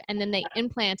of stuff, and then they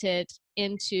implant it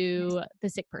into the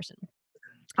sick person.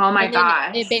 Oh my And then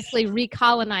it gosh. basically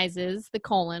recolonizes the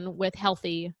colon with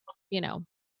healthy, you know,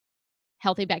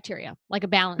 healthy bacteria, like a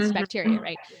balanced bacteria, Mm-hmm.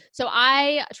 right? So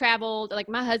I traveled, like,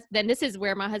 my husband, then this is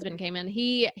where my husband came in.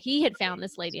 He had found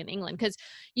this lady in England, because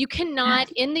you cannot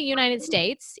in the United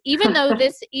States, even though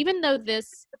this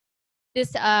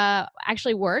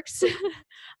actually works,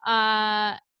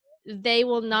 uh they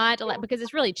will not allow, because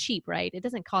it's really cheap, right? It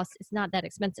doesn't cost, it's not that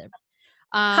expensive.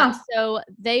 Huh. So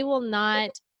they will not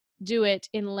do it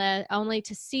unless only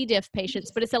to C. diff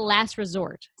patients, but it's a last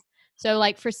resort. So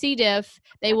like for C. diff,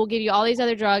 they will give you all these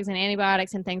other drugs and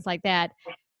antibiotics and things like that,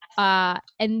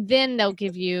 and then they'll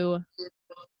give you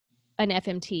an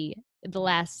FMT. The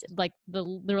last, like the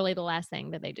literally the last thing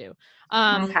that they do.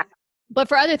 Okay. But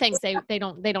for other things, they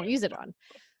don't use it on.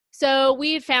 So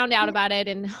we had found out about it,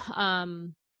 and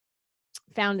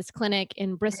found this clinic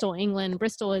in Bristol, England.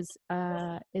 Bristol is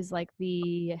like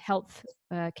the health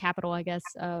capital, I guess,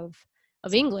 of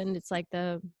England. It's like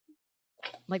there's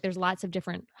lots of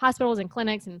different hospitals and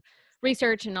clinics and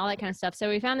research and all that kind of stuff. So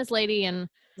we found this lady, and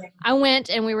I went,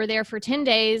 and we were there for 10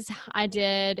 days. I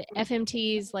did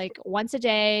FMTs like once a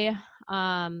day.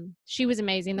 She was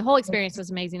amazing. The whole experience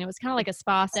was amazing. It was kind of like a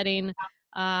spa setting.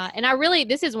 And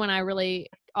this is when I really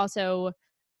also,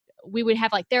 we would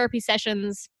have like therapy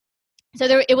sessions.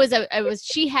 So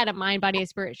she had a mind, body,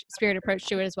 spirit approach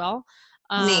to it as well.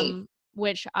 Neat.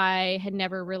 Which I had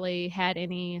never really had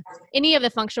any of the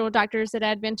functional doctors that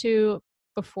I'd been to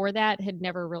before that had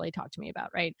never really talked to me about,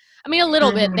 right? I mean, a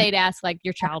little bit, they'd ask like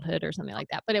your childhood or something like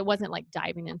that, but it wasn't like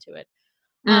diving into it.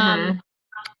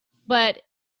 But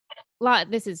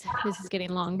this is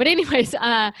getting long. But anyways,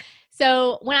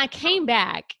 so when I came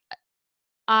back,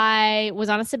 I was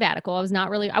on a sabbatical.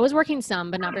 I was working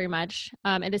some, but not very much.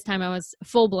 At this time I was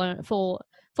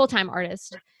full-time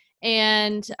artist.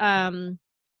 And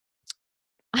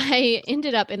I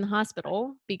ended up in the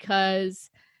hospital because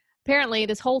apparently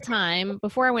this whole time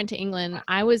before I went to England,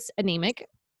 I was anemic.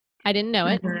 I didn't know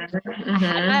it.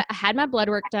 I had my blood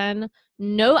work done.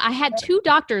 No, I had 2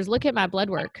 doctors look at my blood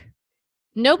work.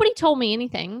 Nobody told me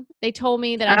anything. They told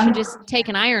me that I should just take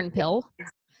an iron pill.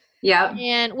 Yeah.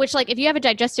 And which, like, if you have a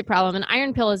digestive problem, an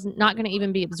iron pill is not going to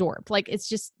even be absorbed. Like, it's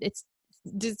just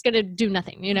going to do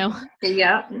nothing, you know?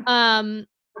 Yeah.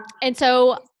 And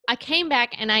so I came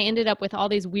back and I ended up with all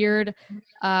these weird,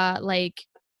 I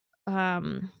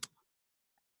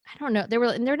don't know.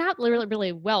 They're not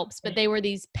really whelps, but they were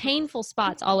these painful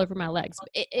spots all over my legs.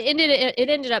 It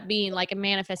ended up being like a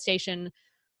manifestation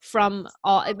from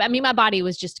all. I mean, my body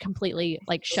was just completely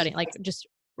like shutting, like just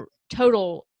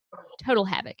total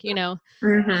havoc, you know.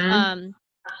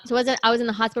 So I was in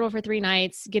the hospital for 3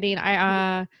 nights getting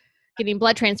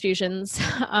blood transfusions.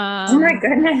 Oh my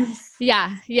goodness.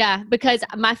 Yeah, because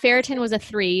my ferritin was a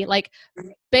 3. Like,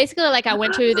 basically, like I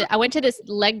went to this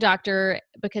leg doctor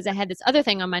because I had this other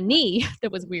thing on my knee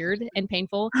that was weird and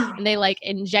painful, and they like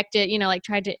injected, you know, like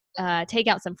tried to take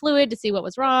out some fluid to see what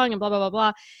was wrong and blah blah blah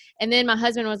blah. And then my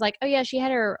husband was like, "Oh yeah, she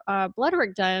had her blood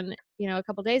work done, you know, a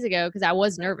couple days ago," because I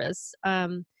was nervous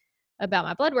about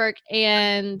my blood work,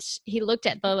 and he looked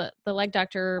at the leg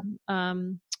doctor.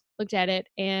 Looked at it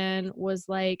and was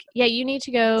like, "Yeah, you need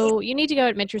to go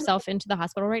admit yourself into the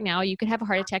hospital right now. You could have a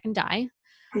heart attack and die."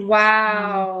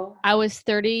 Wow. I was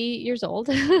 30 years old.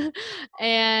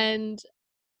 And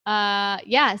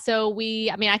yeah, so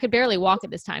I could barely walk at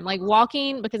this time. Like,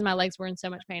 walking, because my legs were in so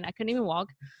much pain, I couldn't even walk.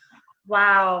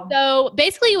 Wow. So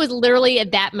basically it was literally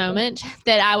at that moment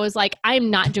that I was like, I'm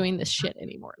not doing this shit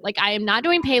anymore. Like, I am not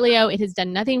doing paleo. It has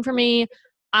done nothing for me.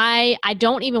 I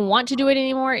don't even want to do it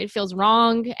anymore. It feels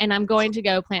wrong, and I'm going to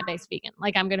go plant-based vegan.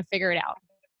 Like, I'm going to figure it out.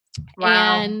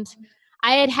 Wow. And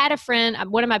I had a friend,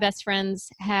 one of my best friends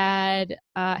has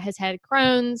had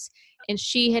Crohn's, and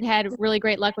she had really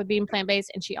great luck with being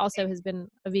plant-based, and she also has been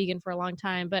a vegan for a long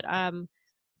time. But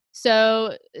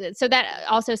so that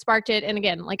also sparked it. And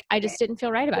again, like, I just didn't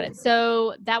feel right about it.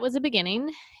 So that was the beginning.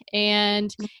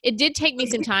 And it did take me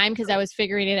some time because I was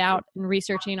figuring it out and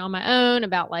researching on my own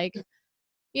about, like,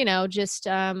 you know, just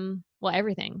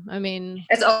everything. I mean,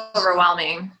 it's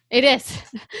overwhelming. It is.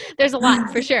 There's a lot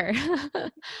for sure.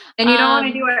 And you don't want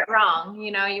to do it wrong.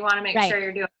 You know, you want to make Right. sure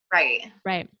you're doing it right.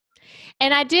 Right.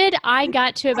 And I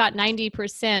got to about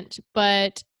 90%,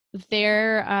 but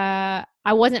I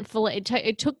wasn't fully,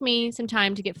 it took me some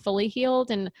time to get fully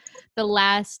healed. And the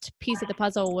last piece of the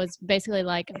puzzle was basically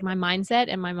like my mindset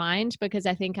and my mind, because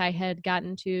I think I had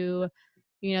gotten to,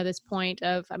 you know, this point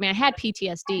of, I mean, I had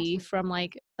PTSD from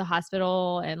like the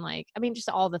hospital and like, I mean, just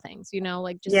all the things, you know,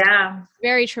 like just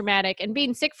very traumatic and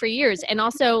being sick for years. And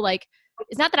also, like,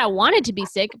 it's not that I wanted to be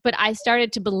sick, but I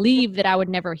started to believe that I would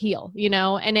never heal, you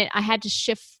know, and I had to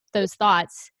shift those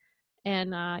thoughts. And,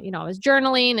 you know, I was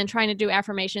journaling and trying to do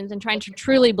affirmations and trying to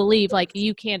truly believe, like,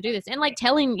 you can't do this. And like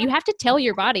you have to tell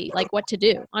your body like what to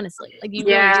do, honestly, like you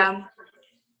really do.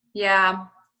 Yeah.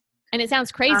 And it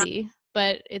sounds crazy,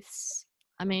 but it's,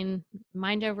 I mean,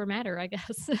 mind over matter, I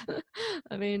guess.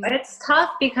 I mean, it's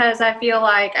tough because I feel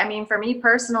like, I mean, for me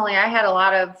personally, I had a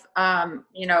lot of,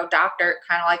 you know, doctor,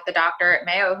 kind of like the doctor at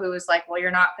Mayo, who was like, well, you're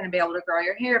not going to be able to grow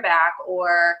your hair back,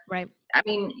 or, right. I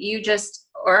mean,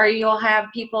 or you'll have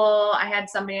people, I had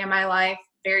somebody in my life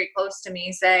very close to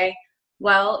me say,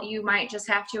 well, you might just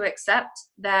have to accept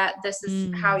that this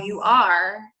is how you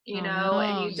are, you know,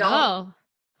 and you don't,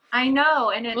 I know.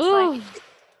 And it's like,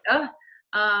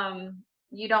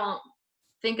 you don't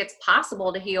think it's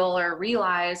possible to heal or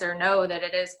realize or know that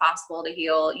it is possible to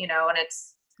heal, you know, and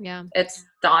it's Yeah. it's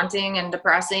daunting and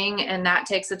depressing, and that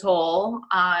takes a toll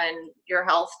on your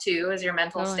health too, as your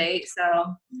mental Totally. state.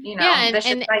 So, Yeah.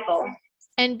 vicious cycle.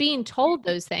 And being told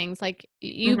those things, like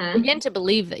you Mm-hmm. begin to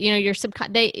believe that,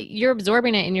 you're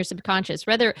absorbing it in your subconscious,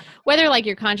 whether like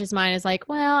your conscious mind is like,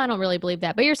 well, I don't really believe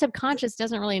that, but your subconscious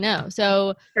doesn't really know.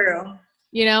 So, True.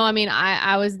 I mean,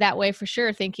 I was that way for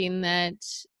sure, thinking that,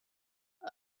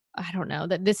 I don't know,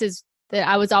 that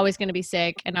I was always going to be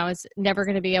sick and I was never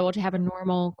going to be able to have a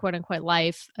normal quote unquote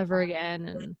life ever again.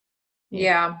 And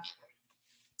Yeah.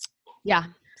 yeah.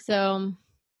 So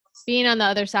being on the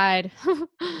other side feels,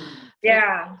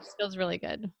 Yeah. feels really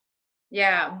good.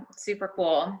 Yeah. Super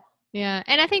cool. Yeah.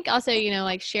 And I think also,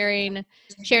 like sharing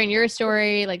your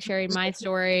story, like sharing my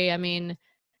story. I mean,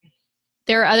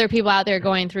 there are other people out there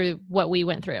going through what we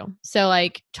went through. So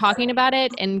like talking about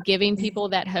it and giving people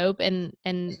that hope and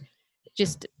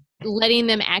just letting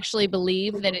them actually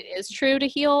believe that it is true to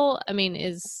heal, I mean,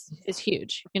 is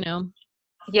huge,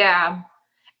 Yeah.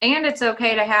 And it's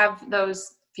okay to have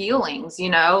those feelings,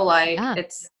 like Yeah,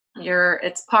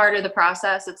 it's part of the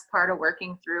process. It's part of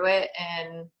working through it.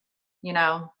 And, you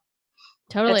know,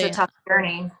 it's a totally. tough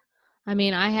journey. I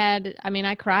mean,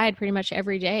 I cried pretty much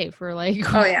every day for like,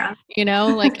 Oh yeah.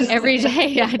 like every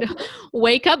day I'd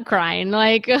wake up crying,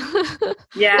 like, like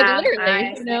Yeah.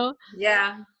 literally,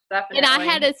 Yeah, And I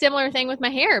had definitely. a similar thing with my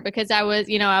hair because I was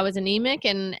anemic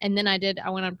and then I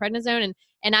went on prednisone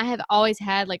and I have always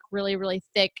had like really, really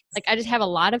thick, like I just have a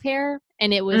lot of hair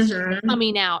and it was just Mm-hmm.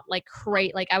 coming out like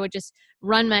great. Like I would just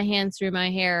run my hands through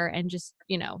my hair and just,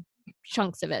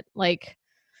 chunks of it. Like,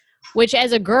 which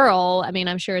as a girl, I mean,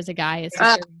 I'm sure as a guy it's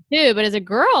disturbing too, but as a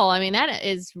girl, I mean, that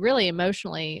is really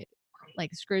emotionally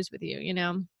like screws with you.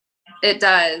 It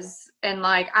does. And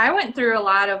like I went through a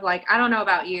lot of like, I don't know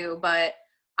about you, but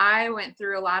I went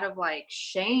through a lot of like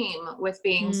shame with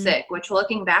being Mm, sick, which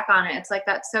looking back on it, it's like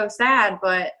that's so sad,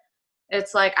 but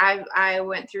it's like I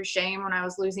went through shame when I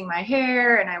was losing my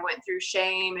hair, and I went through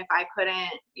shame if I couldn't,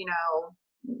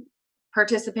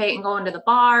 participate and go into the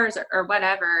bars or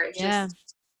whatever. It's yeah,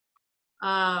 just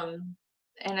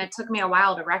and it took me a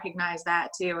while to recognize that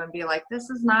too and be like, this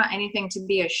is not anything to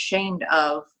be ashamed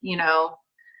of,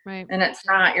 right, and it's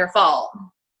not your fault.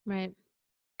 right.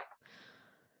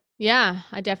 Yeah,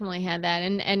 I definitely had that,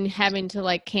 and having to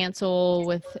like cancel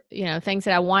with things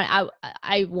that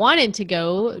I wanted to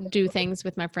go do things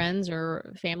with my friends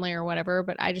or family or whatever,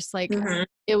 but I just like Mhm.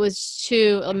 it was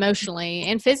too emotionally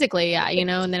and physically,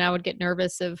 and then I would get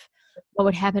nervous of what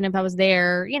would happen if I was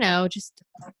there, just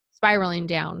spiraling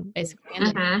down basically, and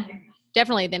then Mhm.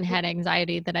 definitely then had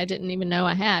anxiety that I didn't even know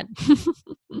I had,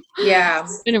 Yeah.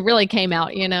 and it really came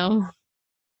out.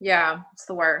 Yeah. It's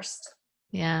the worst.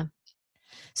 Yeah.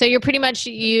 So you're pretty much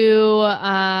you're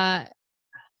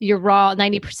raw,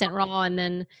 90% raw, and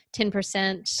then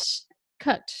 10%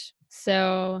 cooked.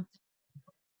 So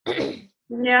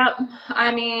Yep.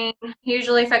 I mean,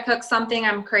 usually if I cook something,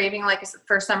 I'm craving like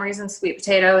for some reason sweet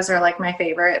potatoes are like my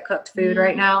favorite cooked food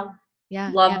right mm, now.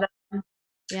 yeah, Love yeah, them.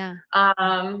 yeah.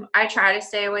 I try to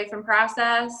stay away from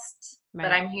processed, but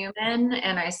Right, I'm human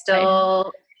and I right.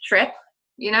 still trip,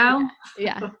 you know?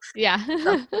 Yeah, yeah,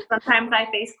 Sometimes I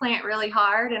face plant really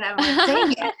hard and I'm like,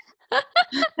 dang it.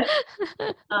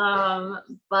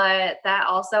 But that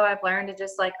also I've learned to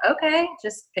just like, okay,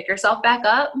 just pick yourself back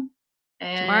up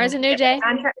Tomorrow's and a new get day. back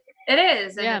on track. It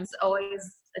is, and Yeah.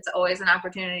 it's always an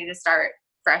opportunity to start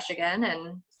fresh again,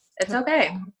 and it's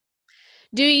okay.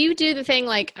 Do you do the thing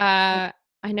like I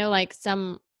know like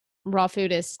some raw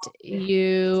foodist,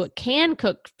 you can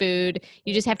cook food,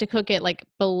 you just have to cook it like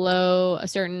below a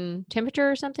certain temperature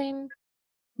or something?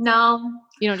 No,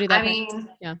 You don't do I that part? mean,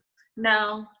 Yeah.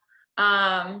 no.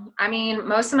 I mean,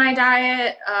 most of my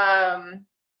diet,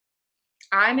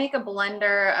 I make a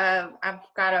blender of, I've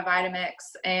got a Vitamix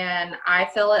and I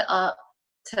fill it up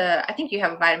I think you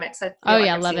have a Vitamix. I Oh feel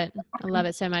yeah, like I I've love seen it. I love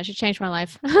it so much. It changed my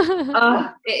life.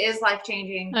 Oh, it is life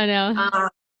changing. I know.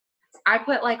 I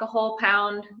put like a whole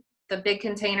pound, the big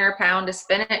container pound of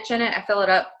spinach in it. I fill it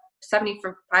up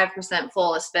 75%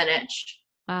 full of spinach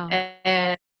Wow.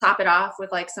 and top it off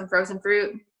with like some frozen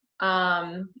fruit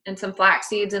and some flax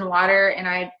seeds and water. And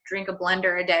I drink a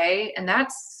blender a day, and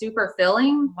that's super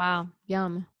filling. Wow.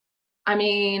 Yum. I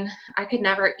mean, I could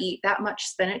never eat that much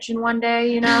spinach in one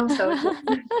day, so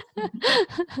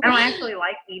I don't actually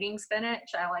like eating spinach.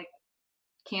 I like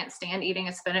can't stand eating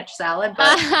a spinach salad,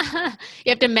 but You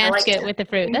have to I mask like it with the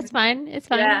fruit. That's fine. It's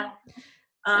fine. yeah.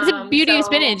 It's a beauty of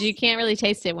So spinach. You can't really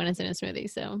taste it when it's in a smoothie.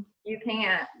 So you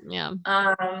can't. yeah.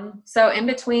 So in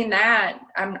between that,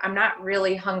 I'm not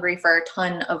really hungry for a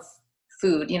ton of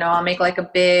food. I'll make like a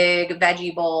big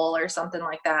veggie bowl or something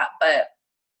like that. But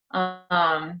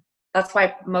That's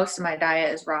why most of my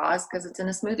diet is raw, is because it's in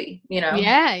a smoothie, you know?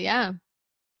 Yeah, yeah.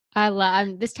 I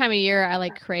love this time of year. I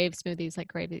like crave smoothies like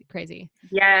crazy, crazy.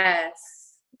 Yes.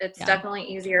 It's Yeah, definitely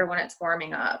easier when it's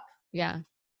warming up. yeah,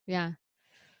 yeah.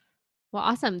 Well,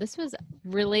 awesome. This was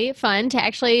really fun to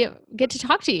actually get to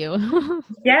talk to you.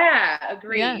 Yeah, Yeah,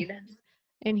 agreed.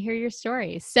 and hear your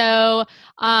story. So,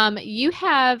 you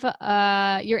have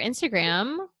your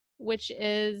Instagram, which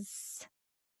is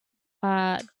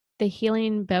uh the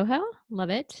Healing Boho. Love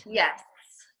it. Yes.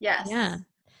 Yeah. Yes.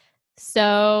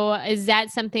 So, is that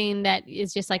something that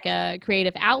is just like a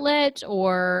creative outlet,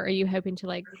 or are you hoping to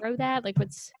like grow that? Like,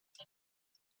 what's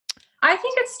I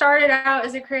think it started out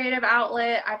as a creative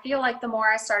outlet. I feel like the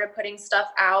more I started putting stuff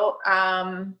out,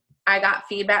 I got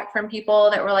feedback from people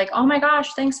that were like, "Oh my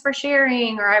gosh, thanks for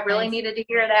sharing," or "I really nice? needed to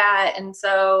hear that." And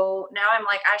so now I'm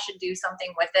like, I should do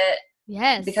something with it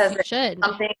Yes, because you it's should.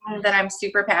 something that I'm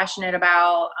super passionate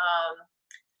about.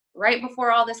 Right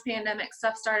before all this pandemic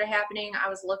stuff started happening, I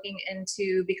was looking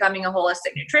into becoming a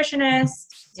holistic nutritionist.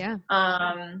 Yeah.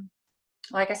 Um,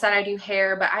 like I said, I do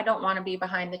hair, but I don't want to be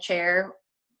behind the chair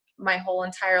my whole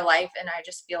entire life. And I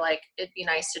just feel like it'd be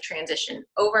nice to transition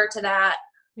over to that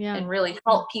Yeah. and really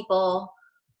help people.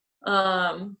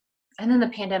 And then the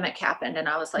pandemic happened, and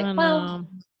I was like, I well, know.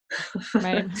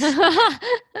 Right.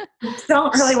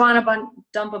 don't really want to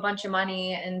dump a bunch of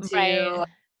money Right. into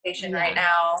education right Yeah.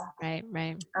 now. Right.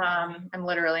 Right. I'm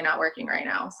literally not working right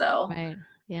now. So, Right.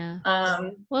 Yeah.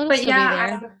 um, Well, it'll but still be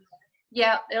yeah, there.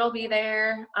 yeah, it'll be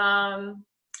there.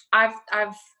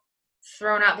 I've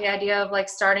thrown out the idea of like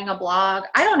starting a blog.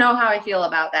 I don't know how I feel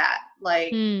about that.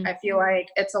 Like, Hmm. I feel like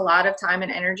it's a lot of time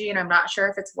and energy, and I'm not sure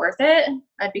if it's worth it.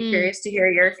 I'd be Hmm. curious to hear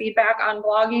your feedback on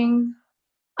blogging.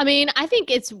 I mean, I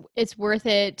think it's worth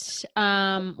it.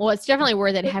 Well, it's definitely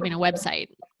worth it having a website.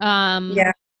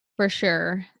 Yeah. For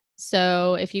sure.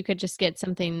 So if you could just get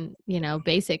something,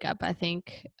 basic up, I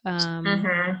think,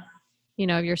 Mm-hmm.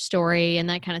 your story and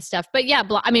that kind of stuff. But yeah,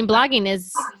 I mean, blogging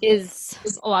is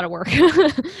a lot of work.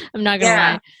 I'm not gonna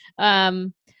Yeah. lie.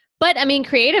 But I mean,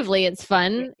 creatively, it's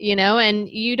fun, and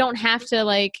you don't have to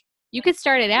like. You could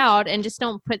start it out and just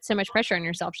don't put so much pressure on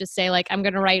yourself. Just say like, I'm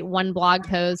gonna write one blog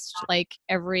post like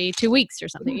every 2 weeks or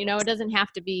something. It doesn't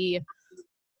have to be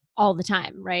all the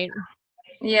time, right?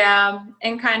 Yeah.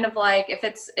 And kind of like if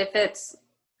it's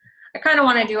I kind of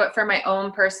want to do it for my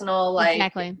own personal like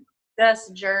Exactly. this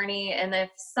journey, and if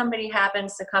somebody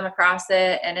happens to come across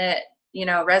it and it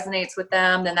resonates with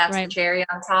them, then that's the Right. cherry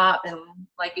on top, and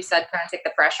like you said, kind of take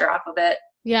the pressure off of it.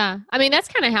 Yeah. I mean, that's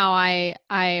kind of how I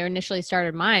initially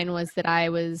started mine was that I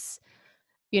was,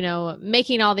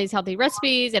 making all these healthy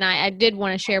recipes and I did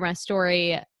want to share my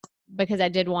story because I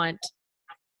did want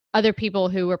other people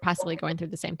who were possibly going through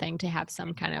the same thing to have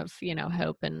some kind of,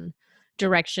 hope and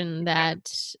direction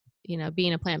that,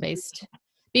 being plant-based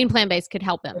could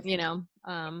help them.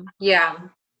 Yeah.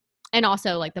 And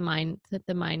also like the mind,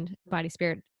 body,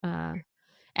 spirit,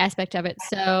 aspect of it.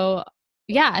 So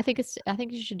yeah, I think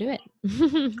you should do it.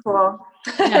 Cool.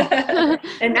 Yeah.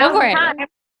 And Go now's for the it. time. Now's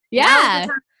the Yeah. time.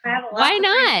 I have a lot Why of free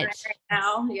not? time right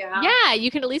now. Yeah. Yeah,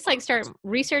 you can at least like start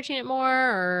researching it more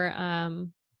or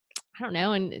I don't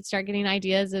know, and start getting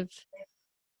ideas of,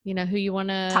 who you want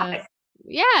to Topic.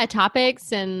 yeah,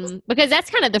 topics and because that's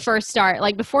kind of the first start.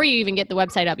 Like before you even get the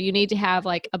website up, you need to have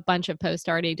like a bunch of posts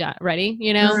already done ready.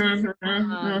 Mm-hmm.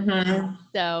 Um Mm-hmm.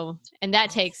 so and that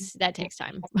takes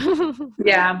time.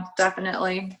 Yeah,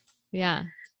 definitely. Yeah.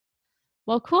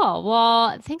 Well, cool.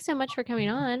 Well, thanks so much for coming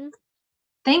on.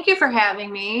 Thank you for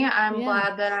having me. I'm Yeah,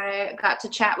 glad that I got to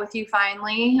chat with you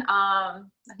finally. I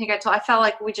think I felt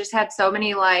like we just had so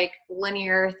many like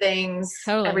linear things.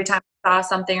 Every totally. time I saw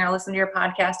something or listened to your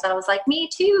podcast, I was like, me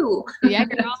too. Yeah,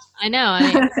 girl. I know.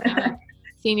 I mean,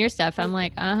 seeing your stuff, I'm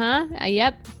like,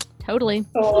 yep, totally.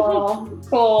 Cool.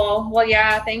 Cool. Well,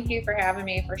 yeah, thank you for having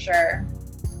me for sure.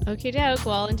 Okay, doke.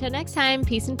 Well, until next time,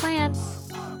 peace and plants.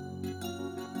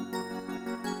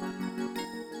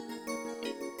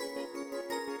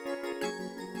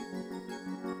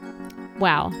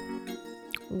 Wow,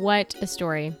 what a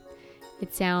story.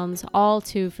 It sounds all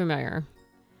too familiar.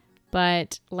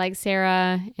 But like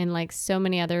Sarah and like so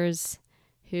many others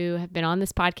who have been on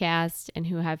this podcast and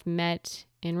who have met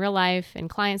in real life and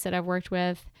clients that I've worked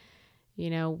with,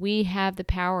 we have the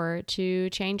power to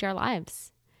change our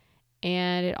lives.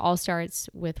 And it all starts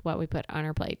with what we put on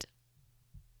our plate.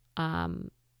 And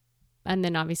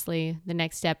then obviously the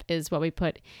next step is what we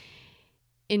put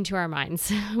into our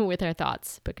minds with our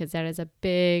thoughts, because that is a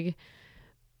big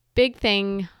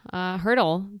thing,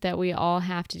 hurdle that we all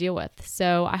have to deal with.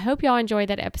 So I hope y'all enjoyed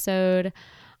that episode.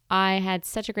 I had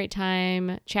such a great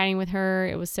time chatting with her.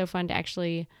 It was so fun to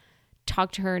actually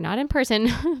talk to her, not in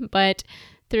person, but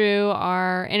through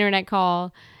our internet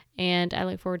call. And I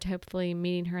look forward to hopefully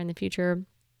meeting her in the future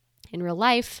in real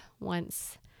life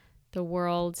once the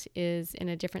world is in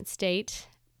a different state.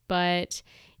 But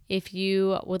if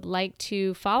you would like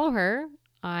to follow her,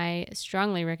 I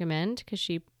strongly recommend, because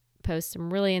she posts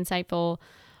some really insightful,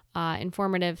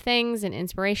 informative things and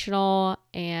inspirational.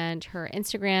 And her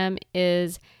Instagram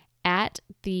is at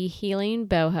the Healing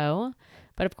Boho.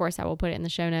 But of course, I will put it in the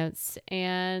show notes.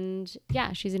 And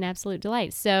yeah, she's an absolute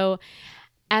delight. So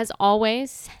as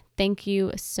always, thank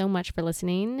you so much for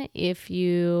listening. If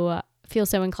you feel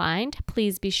so inclined,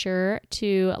 please be sure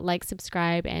to like,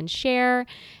 subscribe, and share.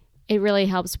 It really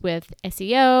helps with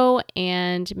SEO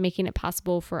and making it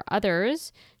possible for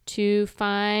others to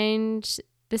find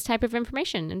this type of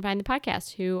information and find the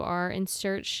podcast who are in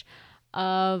search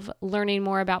of learning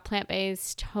more about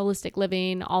plant-based, holistic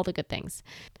living, all the good things.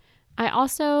 I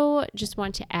also just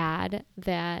want to add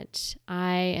that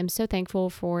I am so thankful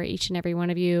for each and every one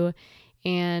of you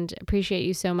and appreciate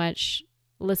you so much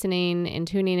listening and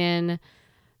tuning in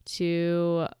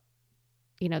to,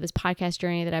 this podcast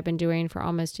journey that I've been doing for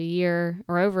almost a year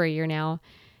or over a year now.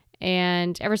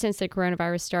 And ever since the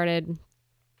coronavirus started,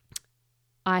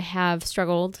 I have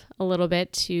struggled a little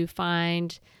bit to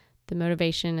find the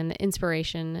motivation and the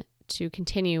inspiration to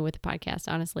continue with the podcast.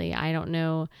 Honestly, I don't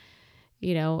know,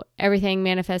 everything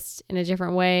manifests in a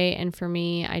different way. And for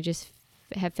me, I just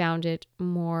have found it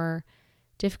more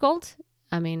difficult.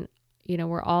 I mean,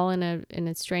 we're all in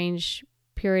a strange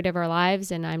period of our lives,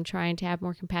 and I'm trying to have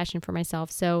more compassion for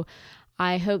myself. So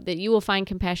I hope that you will find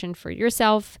compassion for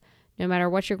yourself, no matter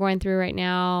what you're going through right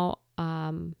now.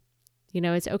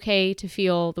 It's okay to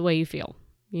feel the way you feel.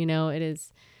 It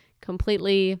is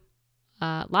completely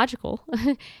logical.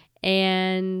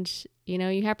 And,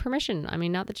 you have permission. I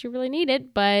mean, not that you really need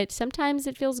it, but sometimes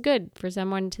it feels good for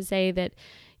someone to say that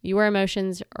your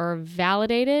emotions are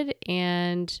validated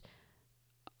and,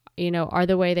 are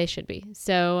the way they should be.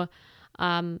 So,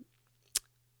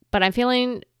 but I'm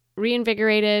feeling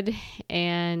reinvigorated,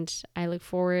 and I look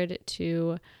forward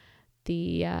to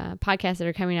the podcasts that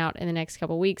are coming out in the next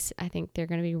couple weeks. I think they're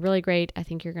going to be really great. I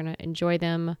think you're going to enjoy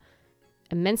them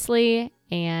immensely,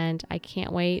 and I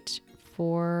can't wait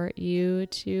for you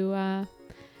to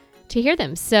hear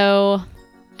them. So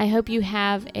I hope you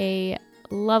have a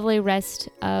lovely rest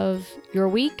of your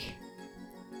week,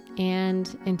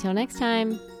 and until next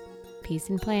time, peace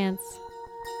and plants.